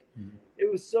 That's like,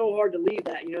 it was so hard to leave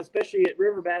that, you know, especially at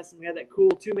River Bass, and we had that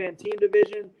cool 2-man team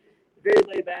division. very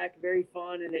laid back, very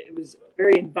fun, and it was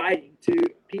very inviting to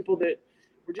people that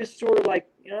were just sort of like,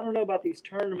 I don't know about these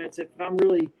tournaments if I'm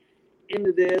really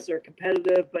into this or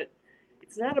competitive, but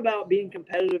it's not about being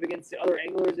competitive against the other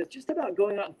anglers. It's just about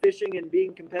going out and fishing and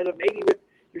being competitive, maybe with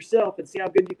yourself, and see how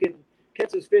good you can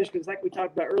catch those fish. Because like we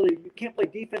talked about earlier, you can't play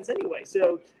defense anyway.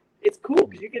 So it's cool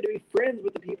because you get to be friends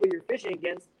with the people you're fishing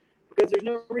against, because there's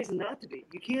no reason not to be.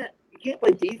 You can't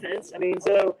play defense. I mean,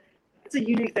 so it's a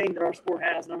unique thing that our sport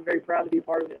has, and I'm very proud to be a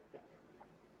part of it.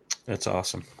 That's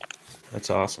awesome. That's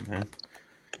awesome, man.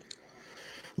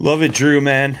 Love it, Drew,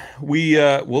 man.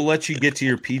 We'll let you get to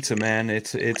your pizza, man.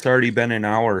 It's already been an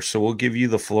hour, so we'll give you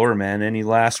the floor, man. Any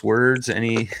last words?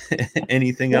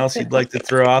 Anything else you'd like to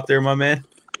throw out there, my man?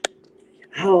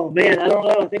 Oh man, I don't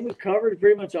know. I think we've covered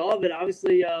pretty much all of it.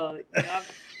 Obviously, I'm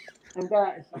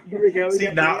back. Here we go. See,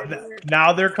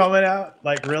 now they're coming out.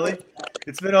 Like, really?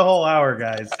 It's been a whole hour,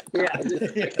 guys. Yeah.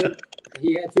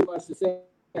 He had too much to say.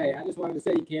 Hey, I just wanted to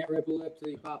say you can't rip a lip till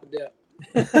you pop a dip.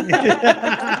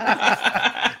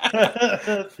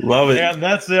 Love it. And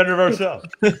that's the end of our show.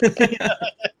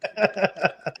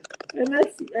 And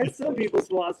that's some people's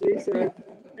philosophy. So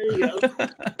there you go.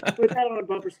 Put that on a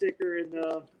bumper sticker and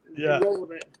roll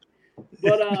with it.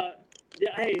 But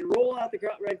hey, roll out the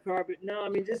red carpet. No, I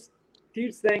mean, just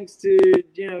huge thanks to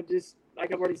just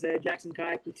like I've already said, Jackson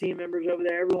Kayak, the team members over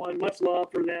there, everyone. Much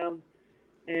love for them,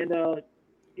 and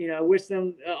wish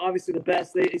them obviously the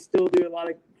best. They still do a lot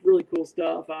of really cool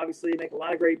stuff. Obviously, make a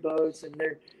lot of great boats, and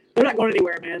they're not going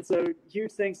anywhere, man. So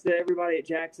huge thanks to everybody at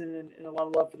Jackson, and a lot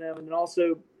of love for them. And then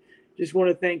also just want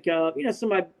to thank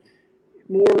some of my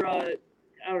more I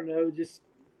don't know, just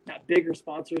not bigger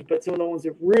sponsors, but some of the ones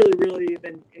that really, really have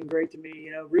been great to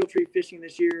me. Realtree Fishing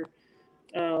this year,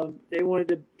 they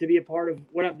wanted to be a part of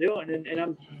what I'm doing, and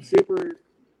I'm super,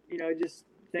 just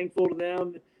thankful to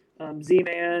them.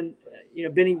 Z-Man,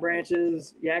 Bending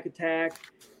Branches, Yak Attack.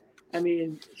 I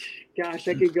mean, gosh,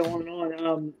 I could go on and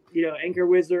on. Anchor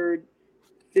Wizard,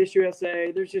 Fish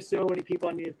USA. There's just so many people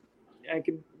I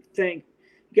can thank.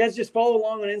 You guys just follow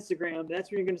along on Instagram.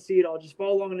 That's where you're going to see it all. Just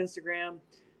follow along on Instagram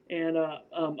and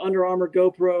Under Armour,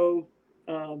 GoPro.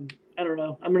 I don't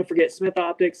know. I'm going to forget Smith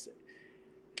Optics,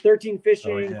 13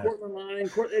 Fishing, Portland Line.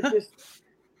 It's just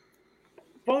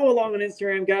follow along on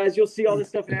Instagram, guys. You'll see all this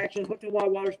stuff in action. Hooked on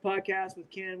Wild Waters podcast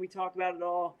with Ken. We talk about it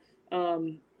all.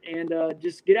 And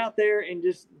just get out there and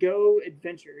just go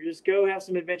adventure. Just go have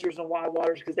some adventures on Wild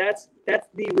Waters, because that's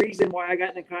the reason why I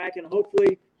got into kayak, and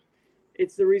hopefully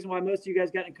it's the reason why most of you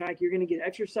guys got into kayak. You're going to get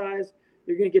exercise.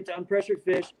 You're going to get to unpressured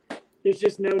fish. There's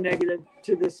just no negative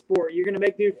to this sport. You're going to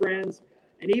make new friends.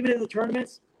 And even in the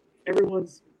tournaments,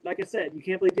 everyone's, like I said, you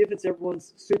can't play defense.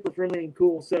 Everyone's super friendly and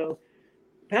cool. So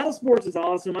paddle sports is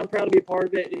awesome. I'm proud to be a part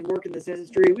of it and work in this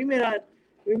industry. We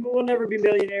will never be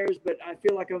millionaires, but I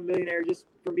feel like I'm a millionaire just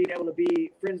from being able to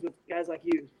be friends with guys like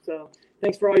you. So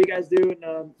thanks for all you guys do, and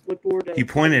look forward to. He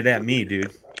pointed at me,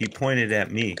 dude. He pointed at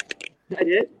me. I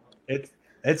did.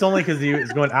 It's only because he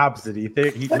was going opposite. He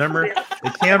remember the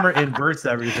camera inverts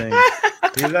everything.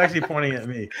 He was actually pointing at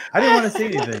me. I didn't want to say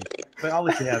anything, but I'll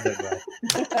let you have that, bro.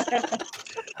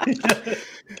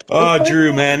 Oh,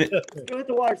 Drew, man. Go hit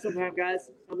the water sometime, guys.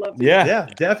 I'd love to. Yeah,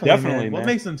 definitely. Man. We'll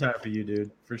make some time for you,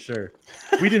 dude, for sure.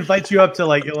 We'd invite you up to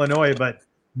Illinois, but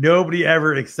nobody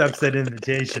ever accepts that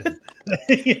invitation.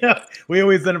 We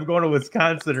always end up going to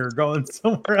Wisconsin or going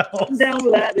somewhere else. I'm down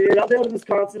with that, dude. I'll go to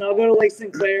Wisconsin. I'll go to Lake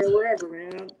Sinclair, wherever,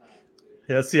 man.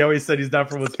 Yeah, see how he said he's not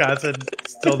from Wisconsin,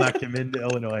 still not committed to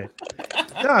Illinois.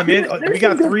 No, I mean, we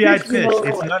got three-eyed fish.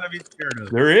 It's none of these scared of.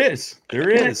 There is.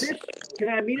 Can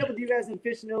I meet up with you guys and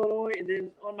fish in Illinois, and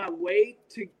then on my way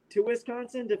to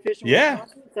Wisconsin to fish in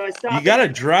Wisconsin? So I stop. You got to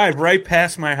drive right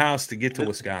past my house to get to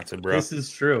Wisconsin, bro. This is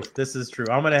true.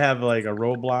 I'm going to have like a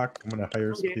roadblock. I'm going to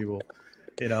hire some people.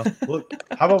 Look,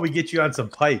 how about we get you on some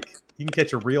pike? You can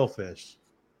catch a real fish.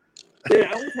 Dude,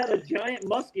 I almost had a giant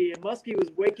muskie, and muskie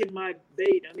was waking my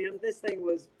bait. I mean, this thing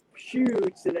was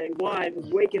huge today, wide,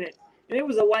 was waking it. And it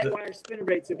was a light wire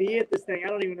spinnerbait, so if he hit this thing, I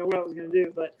don't even know what I was going to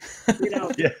do. But,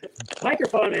 pike are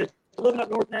fun, man. Living up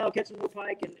north now, catching more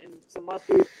pike and some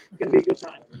muskie, it's going to be a good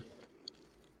time.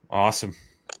 Awesome.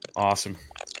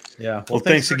 Yeah. Well,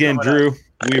 thanks again, Drew.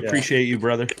 We appreciate you,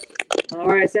 brother. All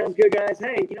right, sounds good, guys.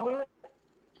 Hey, you know what?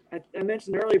 I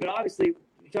mentioned earlier, but obviously,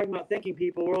 you're talking about thanking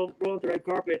people, rolling the red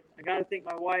carpet. I got to thank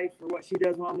my wife for what she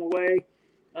does while I'm away,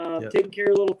 taking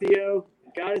care of little Theo.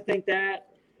 Got to thank that.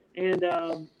 And,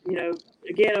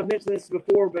 again, I've mentioned this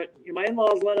before, but my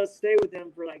in-laws let us stay with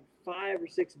them for like 5 or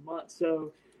 6 months.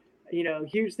 So,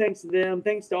 huge thanks to them.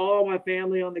 Thanks to all my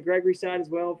family on the Gregory side as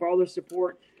well for all their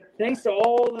support. Thanks to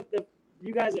all the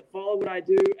you guys that follow what I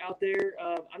do out there.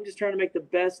 I'm just trying to make the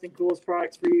best and coolest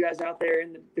products for you guys out there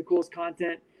and the coolest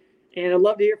content. And I'd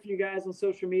love to hear from you guys on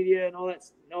social media and all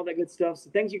that good stuff. So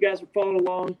thank you guys for following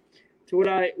along to what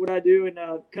I do and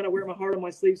kind of wear my heart on my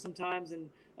sleeve sometimes. And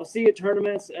I'll see you at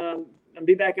tournaments. I'll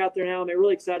be back out there now. I'm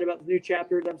really excited about the new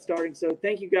chapter that I'm starting. So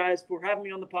thank you guys for having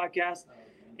me on the podcast.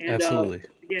 And Absolutely.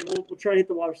 Again, we'll try to hit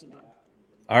the water sometime.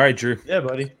 All right, Drew. Yeah,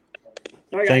 buddy.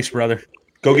 All right, Thanks, guys. brother.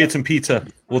 Go get some pizza.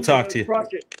 We'll talk to you.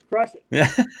 Crush it. Yeah.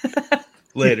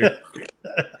 Later.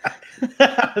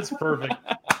 That's perfect.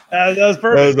 That was perfect.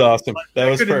 That was awesome. That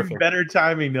was could've been perfect. Better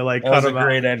timing to like That cut was a him out.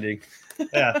 great ending.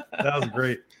 Yeah, that was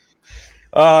great.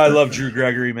 Oh, I love Drew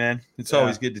Gregory, man. It's Yeah.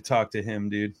 always good to talk to him,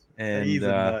 dude. And He's a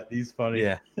nut. He's funny.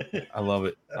 yeah, I love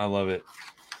it. I love it.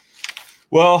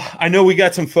 Well, I know we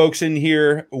got some folks in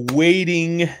here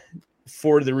waiting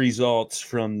for the results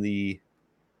from the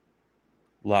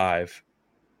live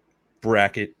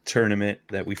bracket tournament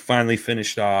that we finally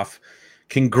finished off.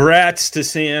 Congrats to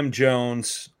Sam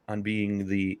Jones on being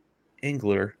the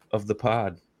angler of the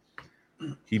pod.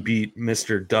 He beat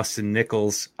Mr. Dustin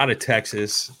Nichols out of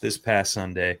Texas this past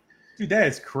Sunday. Dude, that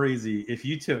is crazy. If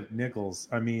you took Nichols,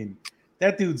 I mean,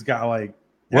 that dude's got like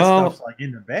that Well, stuff's like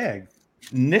in the bag.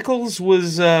 Nichols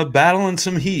was battling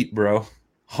some heat, bro.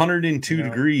 102 Yeah.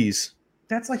 degrees.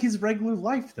 That's like his regular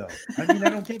life, though. I mean, I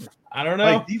don't get it. I don't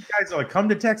know. Like these guys are like, come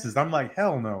to Texas. I'm like,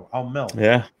 hell no, I'll melt.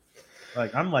 Yeah.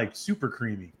 Like I'm like super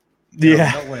creamy.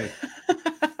 Yeah. No way.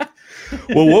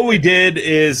 Well, what we did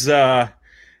is you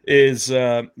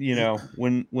know,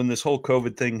 when this whole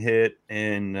COVID thing hit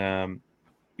and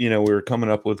you know, we were coming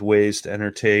up with ways to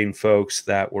entertain folks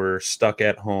that were stuck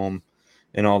at home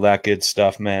and all that good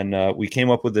stuff, man. We came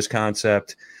up with this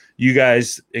concept. You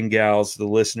guys and gals, the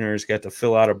listeners, got to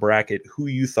fill out a bracket who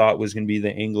you thought was going to be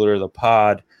the angler of the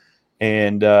pod.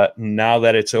 And now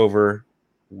that it's over,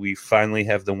 we finally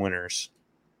have the winners.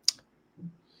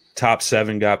 Top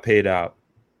 7 got paid out.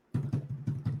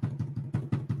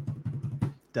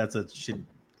 That's a shit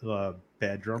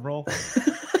bad drum roll.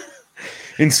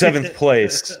 In 7th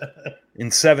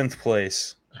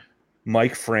place,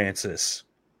 Mike Francis.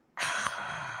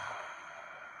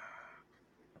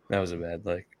 That was a bad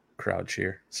crowd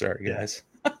cheer. Sorry, guys.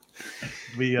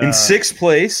 We In 6th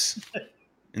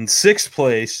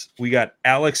place, we got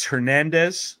Alex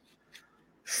Hernandez.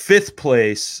 5th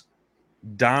place,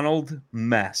 Donald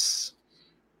Mess.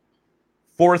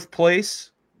 4th place,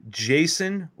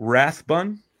 Jason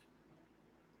Rathbun.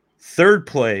 3rd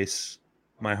place,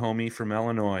 my homie from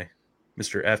Illinois,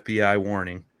 Mr. FBI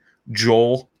Warning,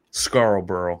 Joel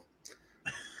Scarborough.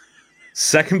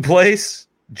 2nd place,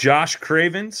 Josh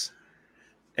Cravens.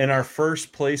 And our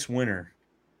 1st place winner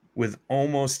with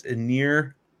almost a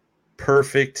near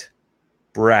perfect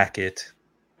bracket.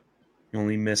 He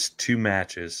only missed 2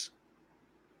 matches.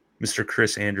 Mr.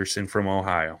 Chris Anderson from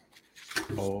Ohio.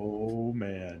 Oh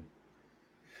man.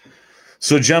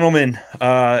 So, gentlemen,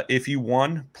 if you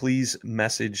won, please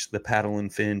message the Paddle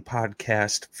and Fin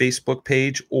podcast Facebook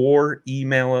page or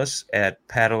email us at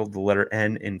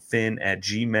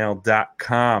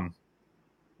paddle_n_fin@gmail.com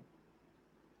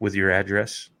with your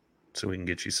address so we can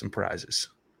get you some prizes,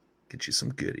 get you some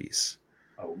goodies.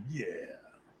 Oh yeah.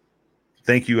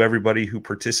 Thank you, everybody who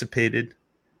participated.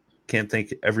 Can't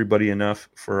thank everybody enough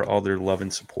for all their love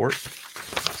and support.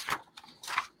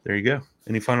 There you go.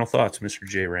 Any final thoughts, Mr.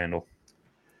 J. Randall?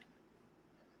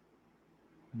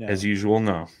 No. As usual,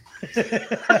 no.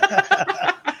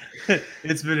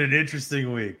 It's been an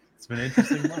interesting week. It's been an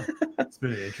interesting month. It's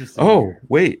been an interesting Oh, year.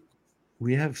 wait.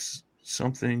 We have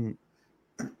something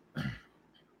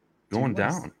going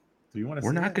down. Do you want to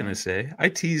We're not going to say. I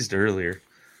teased earlier.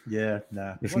 Yeah,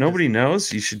 nah. If We'll nobody just-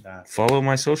 knows, you should Nah. follow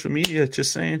my social media.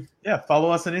 Just saying. Yeah,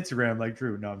 follow us on Instagram like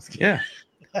Drew. No, I'm just kidding. Yeah.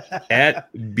 At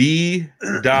b.chiller_.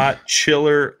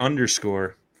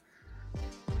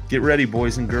 Get ready,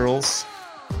 boys and girls.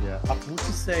 Yeah. We'll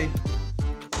just say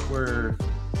we're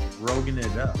Roganing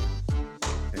it up.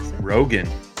 That's it. Rogan.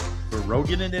 We're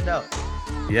Roganing it up.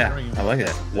 Yeah, I like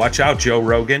that. Watch out, Joe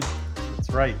Rogan.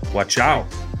 That's right. Watch out.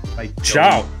 Like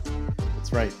Ciao.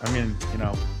 That's right. I mean, you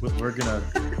know, we're gonna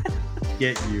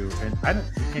get you, and you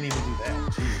can't even do that.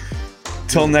 Jeez.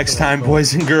 Till next time,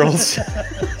 boys and girls.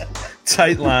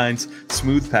 Tight lines,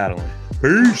 smooth paddling.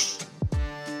 Peace.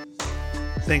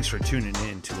 Thanks for tuning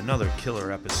in to another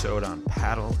killer episode on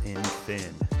Paddle and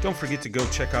Fin. Don't forget to go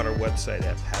check out our website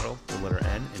at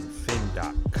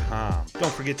paddle_n_fin.com.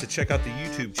 Don't forget to check out the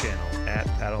YouTube channel at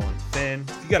Paddle and Fin.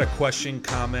 If you got a question,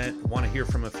 comment, want to hear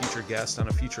from a future guest on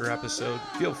a future episode,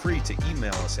 feel free to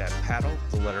email us at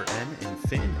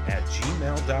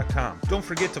paddle_n_fin@gmail.com. Don't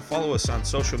forget to follow us on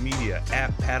social media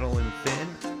at Paddle and Fin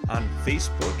on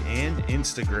Facebook and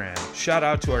Instagram. Shout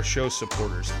out to our show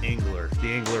supporters, Angler. The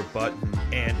Angler button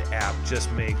and app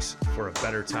just makes for a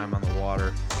better time on the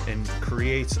water and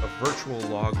creates a virtual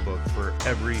logbook for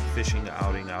every fishing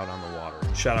outing out on the water.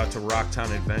 Shout out to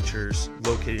Rocktown Adventures,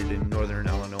 located in Northern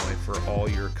Illinois, for all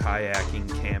your kayaking,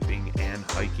 camping, and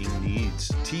hiking needs.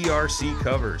 TRC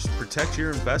Covers, protect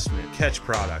your investment. Catch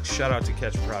Products, shout out to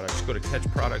Catch Products. Go to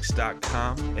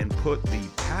catchproducts.com and put the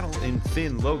paddle and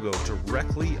fin logo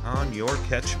directly on your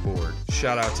catch board.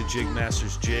 Shout out to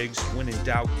Jigmasters Jigs. When in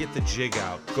doubt, get the jig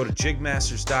out. Go to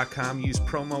jigmasters.com, use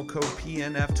promo code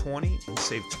PNF20 and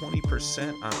save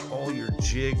 20% on all your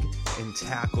jig and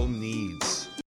tackle needs.